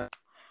 Hold on.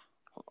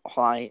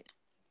 Hold on.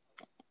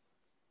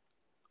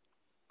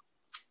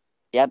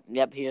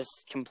 Yep. He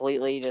just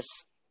completely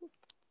just.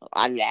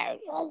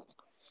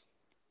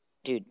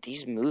 Dude,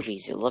 these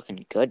movies are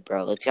looking good,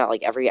 bro. It's got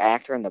like every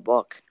actor in the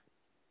book.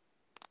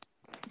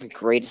 The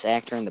greatest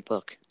actor in the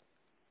book.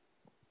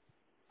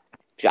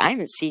 Dude, I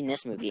haven't seen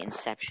this movie,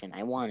 Inception.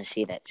 I want to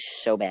see that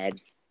so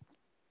bad.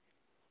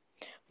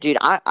 Dude,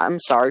 I'm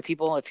sorry,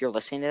 people, if you're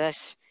listening to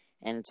this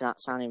and it's not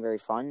sounding very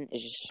fun.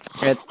 It's just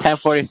It's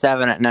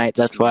 10:47 at night.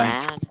 That's why.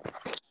 mad.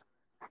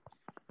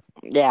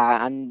 Yeah,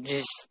 I'm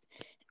just.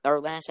 Our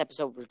last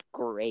episode was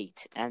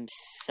great. I'm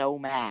so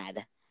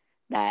mad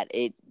that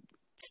it's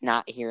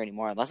not here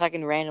anymore. Unless I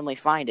can randomly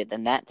find it,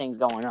 then that thing's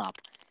going up,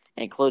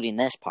 including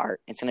this part.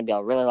 It's going to be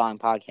a really long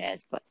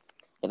podcast, but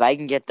if I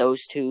can get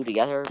those two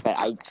together, but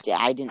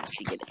I didn't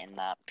see it in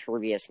the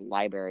previous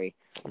library.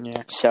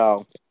 Yeah.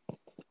 So,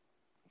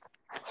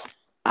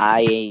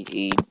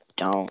 I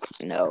don't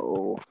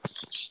know.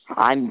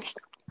 I'm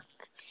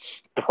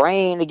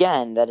praying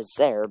again that it's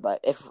there, but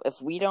if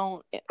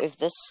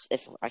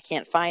I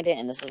can't find it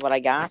and this is what I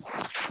got,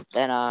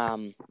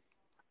 then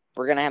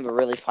we're gonna have a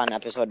really fun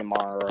episode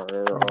tomorrow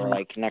or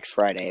like next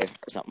Friday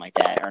or something like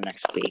that, or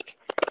next week.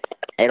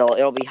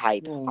 It'll be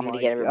hype. Oh I'm gonna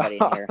my get everybody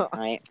in here, God. all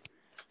right?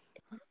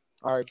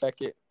 All right,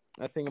 Beckett.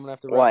 I think I'm gonna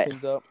have to wrap What?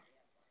 things up.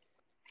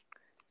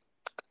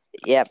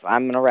 Yep,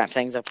 I'm gonna wrap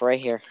things up right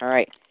here. All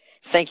right.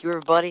 Thank you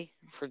everybody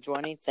for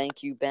joining.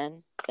 Thank you,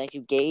 Ben. Thank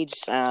you, Gage.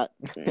 Not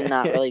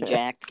really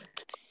Jack.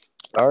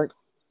 All right.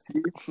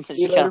 See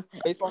you later.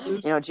 Baseball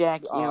news.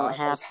 Jack, you don't I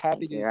have was to happy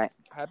thank you, to right?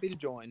 happy to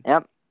join.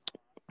 Yep.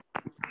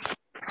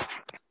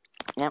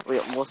 Yep,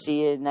 we'll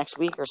see you next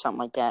week or something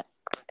like that.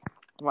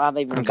 We'll have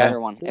even a better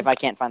one if I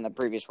can't find the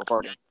previous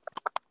recording.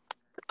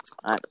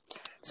 All right.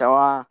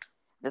 So,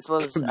 this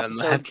was Ben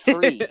episode left.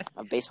 3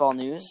 of Baseball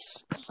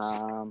News.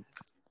 And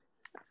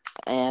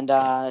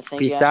thank you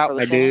Peace guys out, for my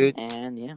listening. dude. And yeah.